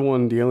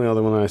only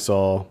other one I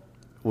saw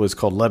was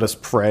called Let Us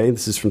Pray.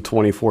 This is from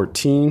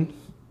 2014.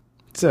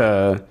 It's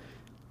I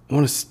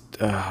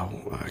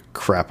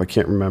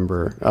can't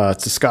remember.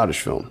 It's a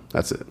Scottish film.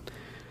 That's it.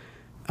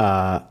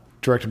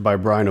 Directed by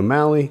Brian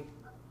O'Malley.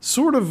 It's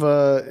sort of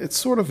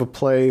a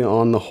play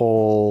on the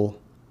whole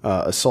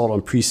Assault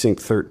on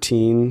Precinct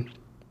 13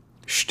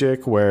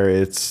 shtick, where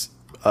it's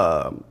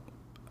a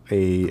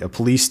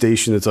police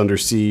station that's under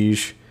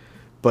siege.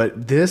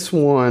 But this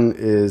one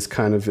is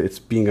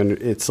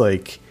it's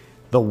like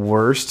the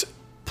worst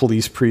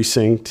police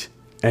precinct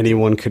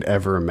anyone could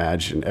ever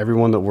imagine.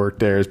 Everyone that worked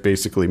there is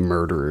basically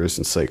murderers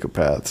and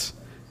psychopaths.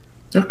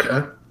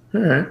 Okay.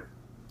 All right.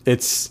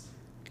 It's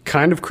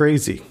kind of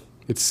crazy.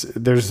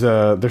 There's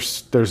a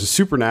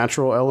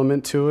supernatural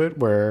element to it,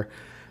 where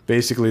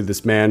basically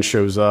this man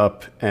shows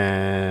up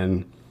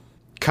and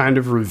kind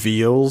of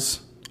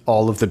reveals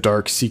all of the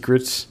dark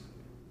secrets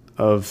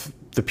of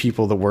the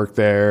people that work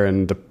there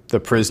and the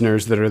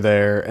prisoners that are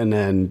there, and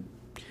then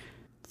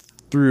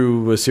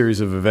through a series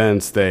of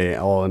events, they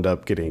all end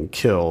up getting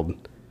killed.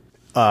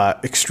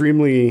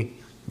 Extremely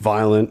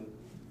violent,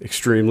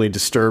 extremely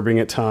disturbing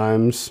at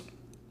times,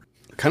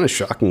 kind of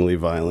shockingly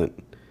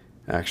violent,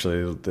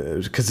 actually,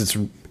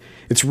 because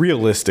it's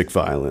realistic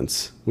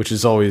violence, which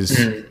is always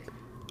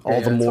all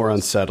the more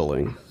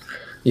unsettling.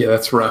 Yeah,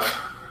 that's rough.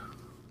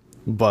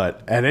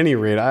 But at any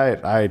rate,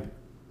 I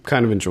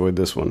kind of enjoyed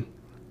this one.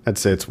 I'd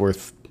say it's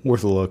worth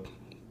a look.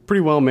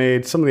 Pretty well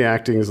made. Some of the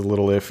acting is a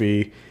little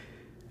iffy.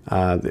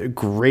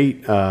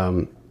 Great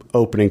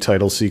opening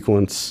title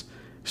sequence.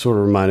 Sort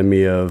of reminded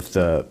me of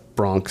the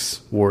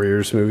Bronx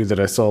Warriors movie that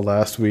I saw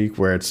last week,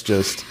 where it's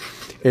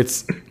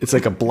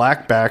like a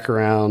black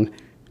background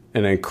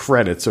and then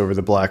credits over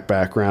the black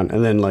background,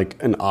 and then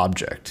like an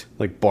object,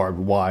 like barbed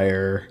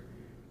wire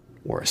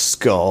or a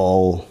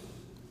skull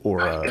or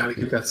gotta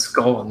get that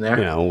skull in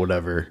there.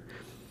 Whatever.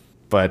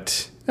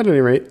 But at any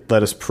rate,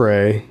 Let Us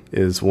Pray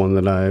is one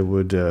that I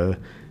would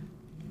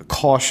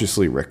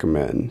cautiously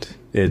recommend.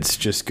 It's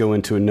just go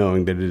into it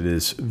knowing that it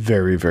is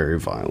very, very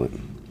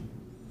violent.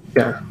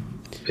 Yeah.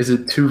 Is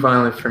it too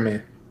violent for me?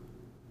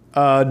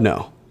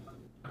 No.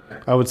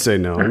 I would say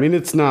no. I mean,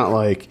 it's not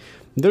like...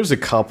 There's a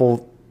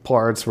couple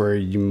parts where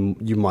you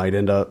might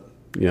end up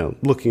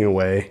looking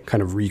away,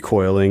 kind of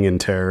recoiling in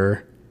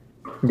terror.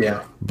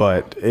 Yeah.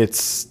 But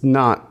it's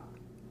not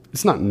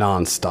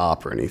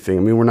nonstop or anything.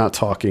 I mean, we're not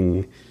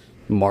talking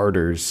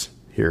Martyrs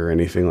here or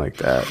anything like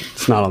that.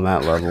 It's not on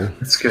that level.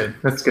 That's good.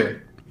 That's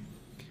good.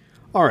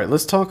 All right,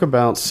 let's talk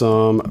about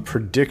some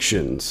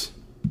predictions.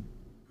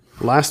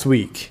 Last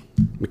week,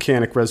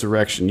 Mechanic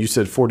Resurrection, you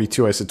said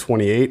 42, I said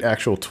 28,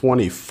 actual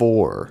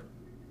 24.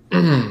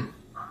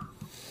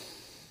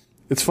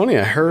 It's funny,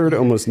 I heard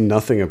almost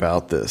nothing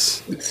about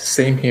this.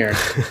 Same here.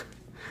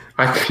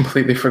 I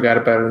completely forgot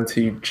about it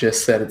until you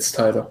just said its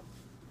title.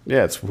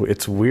 Yeah,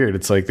 it's weird.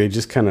 It's like they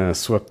just kind of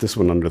swept this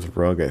one under the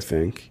rug, I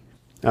think.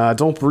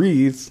 Don't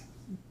Breathe,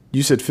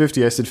 you said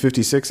 50, I said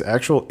 56,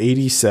 actual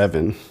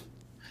 87.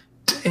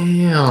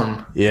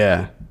 Damn.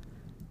 Yeah.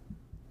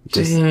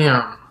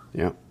 Damn.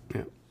 Yeah.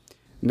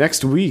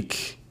 Next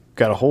week,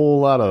 got a whole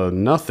lot of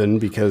nothing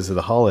because of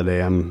the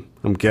holiday, I'm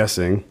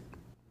guessing.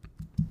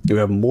 You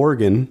have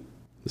Morgan.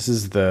 This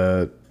is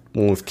the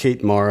one with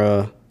Kate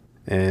Mara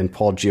and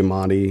Paul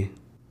Giamatti,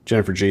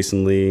 Jennifer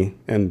Jason Leigh,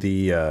 and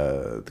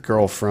the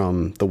girl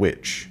from The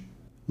Witch.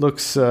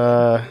 Looks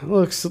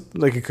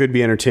like it could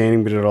be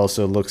entertaining, but it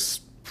also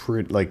looks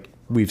pretty like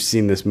we've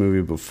seen this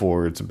movie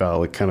before. It's about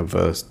like kind of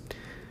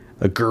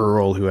a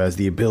girl who has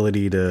the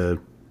ability to,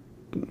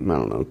 I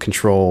don't know,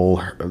 control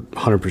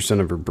 100%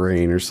 of her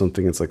brain or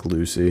something. It's like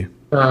Lucy.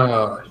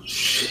 Oh,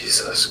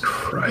 Jesus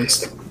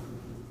Christ.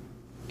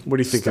 What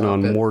are you thinking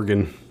on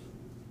Morgan?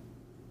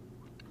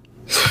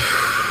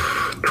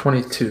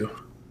 22.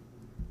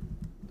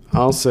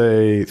 I'll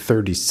say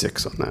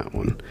 36 on that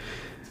one.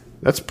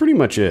 That's pretty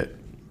much it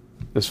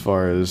as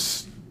far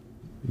as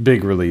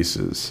big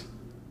releases.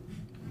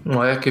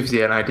 Well, that gives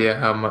you an idea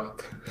how much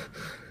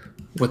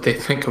what they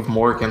think of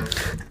Morgan.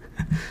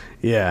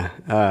 Yeah,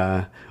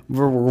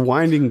 we're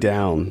winding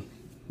down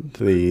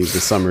the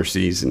summer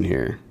season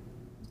here.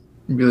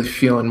 Really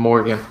feeling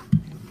Morgan.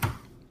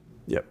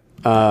 Yep.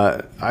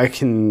 I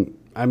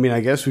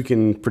guess we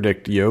can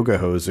predict Yoga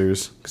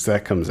Hosers because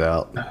that comes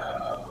out.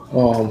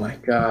 Oh my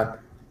God.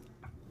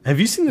 Have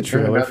you seen the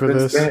trailer for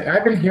this?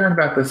 I've been hearing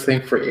about this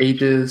thing for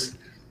ages.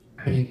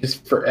 I mean,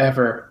 just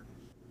forever.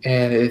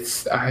 And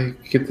I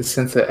get the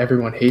sense that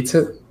everyone hates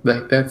it.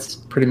 Like, that's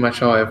pretty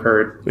much all I've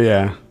heard.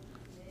 Yeah.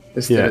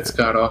 That it's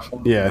god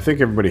awful. Yeah, I think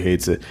everybody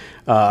hates it.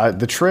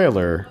 The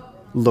trailer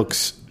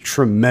looks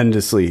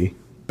tremendously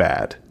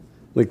bad.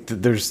 Like,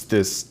 there's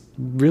this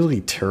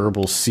really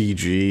terrible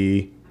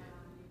CG.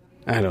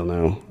 I don't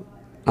know.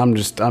 I'm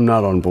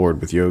not on board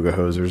with Yoga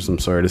Hosers, I'm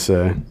sorry to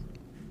say.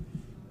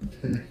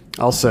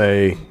 I'll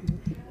say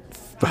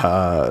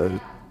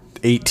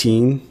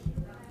 18.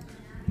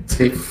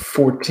 Say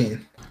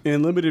 14.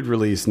 In limited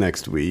release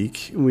next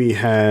week, we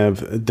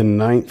have The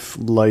Ninth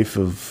Life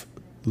of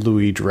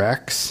Louis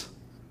Drax.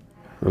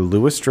 Or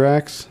Louis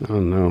Drax? I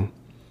don't know.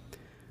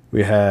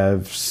 We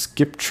have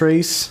Skip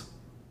Trace.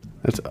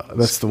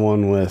 That's the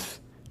one with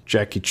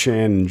Jackie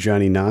Chan and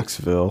Johnny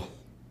Knoxville.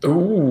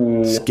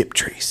 Ooh. Skip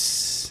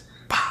Trace.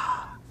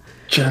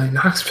 Johnny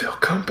Knoxville,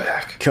 come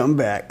back. Come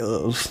back.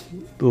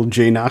 Little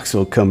Jay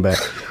Knoxville come back.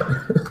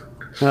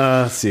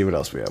 Let's see what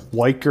else we have.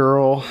 White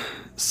Girl,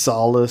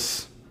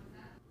 Solace,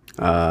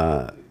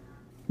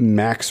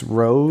 Max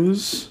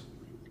Rose,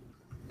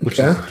 which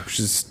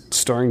is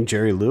starring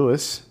Jerry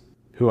Lewis,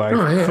 who I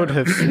could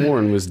have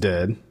sworn was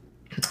dead.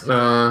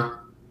 I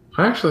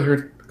actually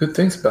heard good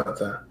things about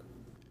that.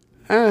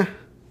 I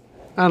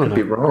don't know.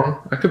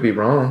 I could be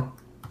wrong.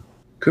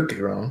 Could be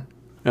wrong.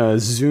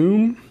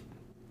 Zoom.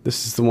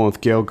 This is the one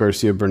with Gail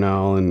Garcia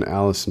Bernal and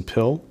Allison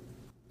Pill.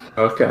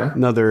 Okay.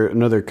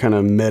 Another kind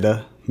of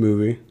meta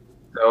movie.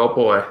 Oh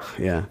boy.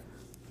 Yeah.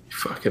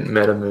 Fucking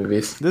meta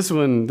movies. This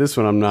one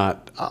I'm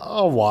not.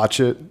 I'll watch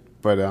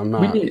it, but I'm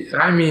not.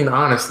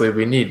 Honestly,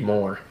 we need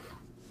more.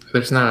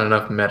 There's not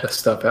enough meta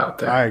stuff out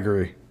there. I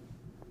agree.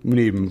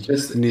 We need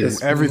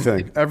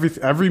everything.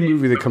 Every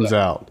movie that comes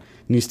out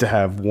needs to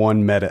have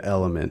one meta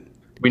element.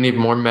 We need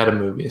more meta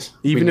movies.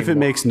 Even if it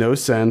makes no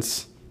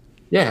sense.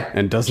 Yeah.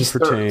 And doesn't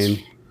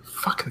pertain.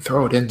 Fucking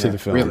throw it in to there. The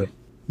film. Really.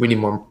 We need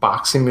more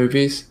boxing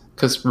movies.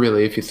 Because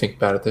really, if you think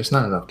about it, there's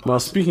not enough boxing. Well,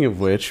 speaking of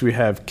which, we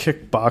have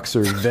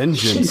Kickboxer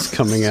Vengeance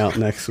coming out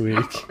next week.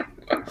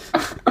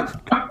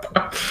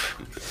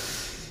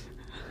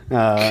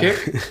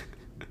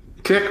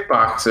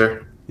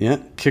 Kickboxer. Yeah,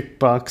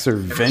 Kickboxer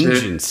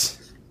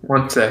Vengeance.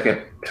 1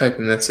 second.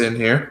 Typing this in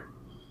here.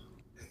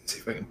 Let's see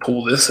if I can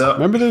pull this up.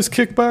 Remember those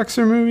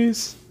Kickboxer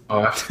movies?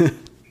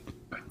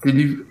 Did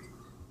you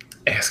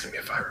ask me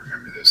if I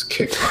remember those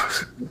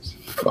Kickboxer movies?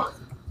 Fuck.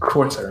 Of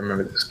course I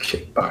remember those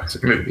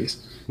Kickboxer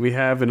movies. We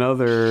have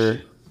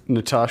another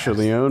Natasha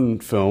Lyonne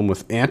film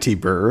with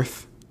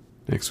Anti-Birth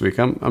next week.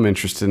 I'm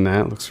interested in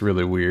that. It looks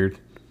really weird.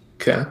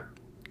 Okay.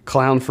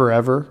 Clown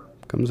Forever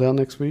comes out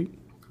next week.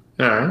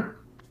 All right.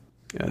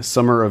 Yeah,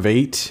 Summer of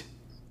 8.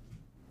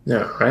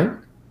 Yeah, right?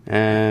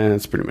 And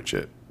that's pretty much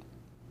it.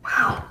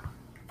 Wow.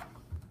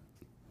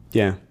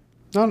 Yeah.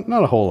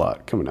 Not a whole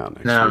lot coming out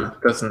next week. No,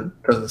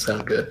 doesn't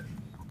sound good.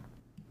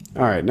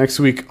 All right, next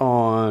week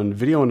on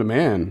Video on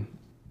Demand,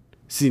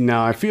 See,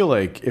 now I feel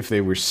like if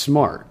they were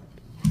smart,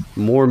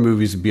 more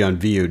movies would be on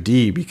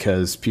VOD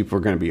because people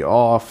are going to be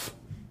off,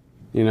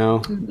 you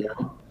know? Yeah.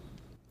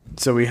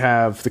 So we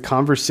have The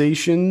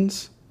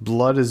Conversations,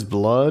 Blood is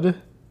Blood,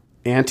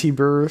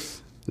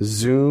 Anti-Birth,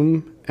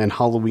 Zoom, and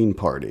Halloween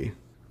Party.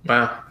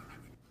 Wow.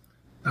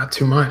 Not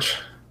too much.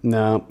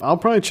 No, I'll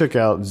probably check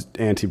out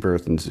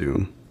Anti-Birth and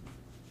Zoom.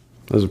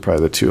 Those are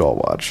probably the two I'll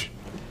watch.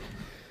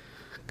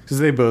 Because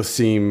they both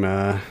seem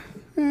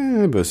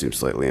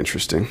slightly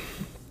interesting.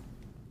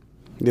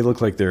 They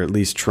look like they're at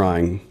least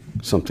trying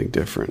something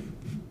different.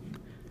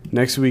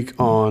 Next week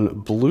on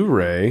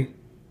Blu-ray,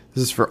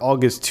 this is for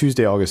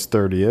Tuesday, August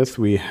 30th,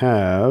 we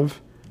have...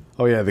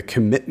 Oh yeah, The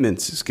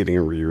Commitments is getting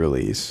a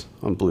re-release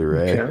on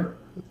Blu-ray. Okay.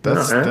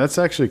 That's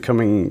actually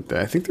coming...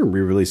 I think they're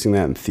re-releasing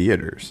that in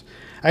theaters.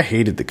 I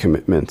hated The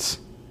Commitments.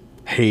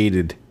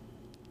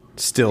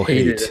 Still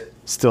hate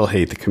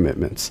The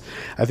Commitments.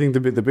 I think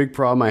the big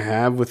problem I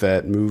have with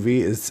that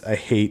movie is I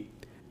hate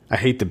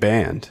the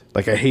band.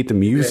 Like, I hate the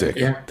music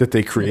that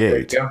they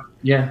create.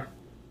 Yeah.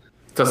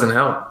 Doesn't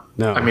help.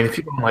 No. I mean, if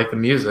you don't like the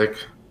music,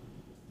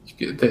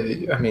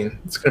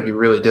 it's going to be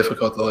really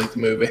difficult to like the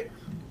movie.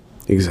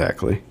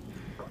 Exactly.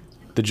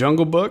 The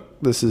Jungle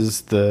Book. This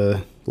is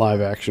the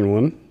live action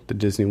one, the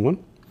Disney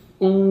one.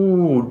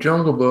 Ooh,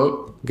 Jungle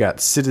Book.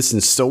 Got Citizen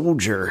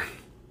Soldier.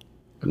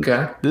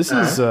 Okay. This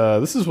is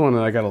one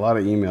that I got a lot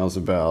of emails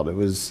about.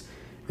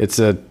 It's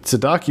a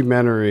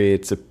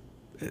documentary.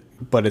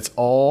 But it's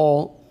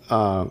all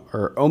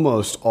or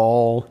almost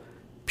all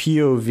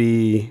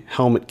POV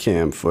helmet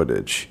cam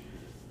footage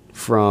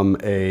from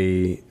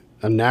a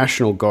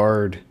National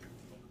Guard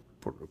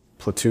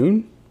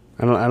platoon.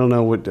 I don't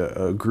know what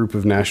a group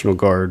of National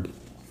Guard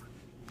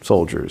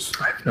soldiers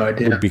I have no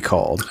idea would be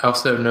called. I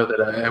also know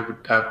that I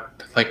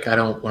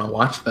don't want to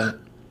watch that.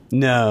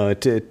 No,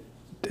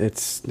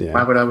 it's yeah.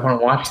 Why would I want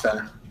to watch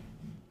that?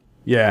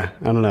 Yeah,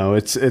 I don't know.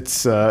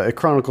 It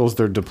chronicles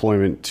their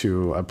deployment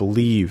to, I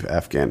believe,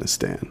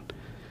 Afghanistan.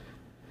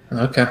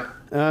 Okay.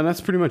 And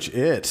that's pretty much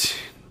it.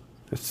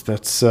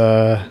 That's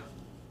yeah.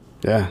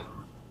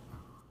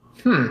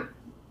 Not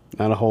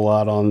a whole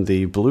lot on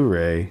the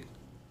Blu-ray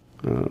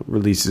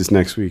releases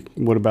next week.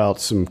 What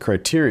about some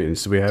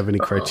Criterions? Do we have any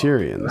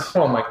Criterions?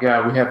 Oh my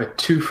God, we have a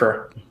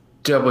twofer.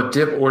 Double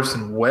dip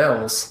Orson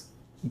Welles.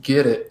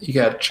 Get it. You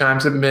got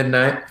Chimes at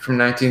Midnight from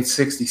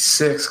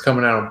 1966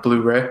 coming out on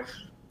Blu-ray.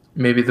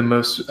 Maybe the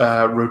most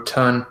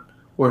rotund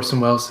Orson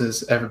Welles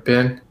has ever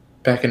been.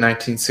 Back in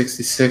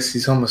 1966,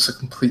 he's almost a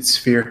complete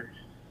sphere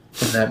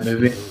in that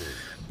movie.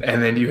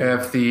 And then you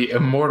have The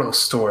Immortal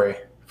Story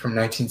from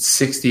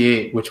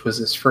 1968, which was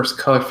his first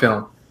color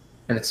film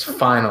and his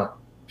final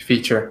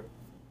feature.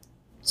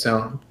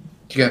 So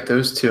you got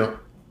those two.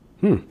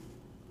 Cool.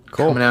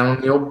 Coming out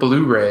on the old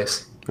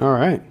Blu-rays. All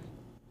right.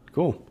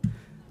 Cool.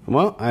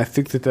 Well, I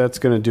think that's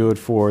going to do it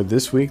for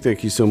this week.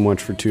 Thank you so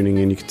much for tuning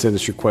in. You can send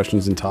us your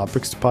questions and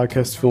topics to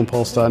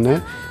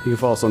podcast@filmpulse.net. You can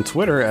follow us on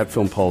Twitter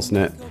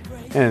 @filmpulsenet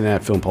and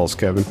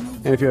 @filmpulsekevin.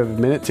 And if you have a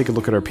minute, take a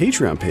look at our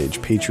Patreon page,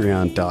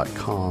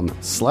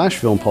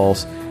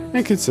 patreon.com/filmpulse,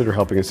 and consider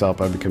helping us out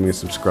by becoming a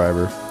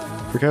subscriber.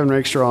 For Kevin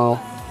Rakestraw,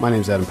 my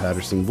name's Adam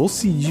Patterson. We'll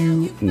see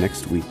you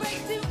next week.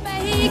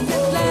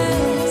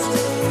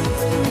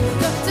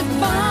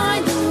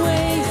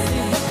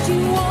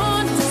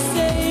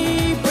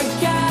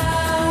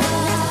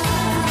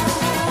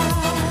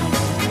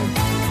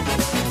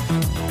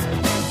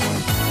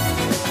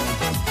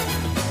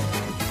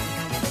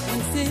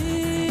 See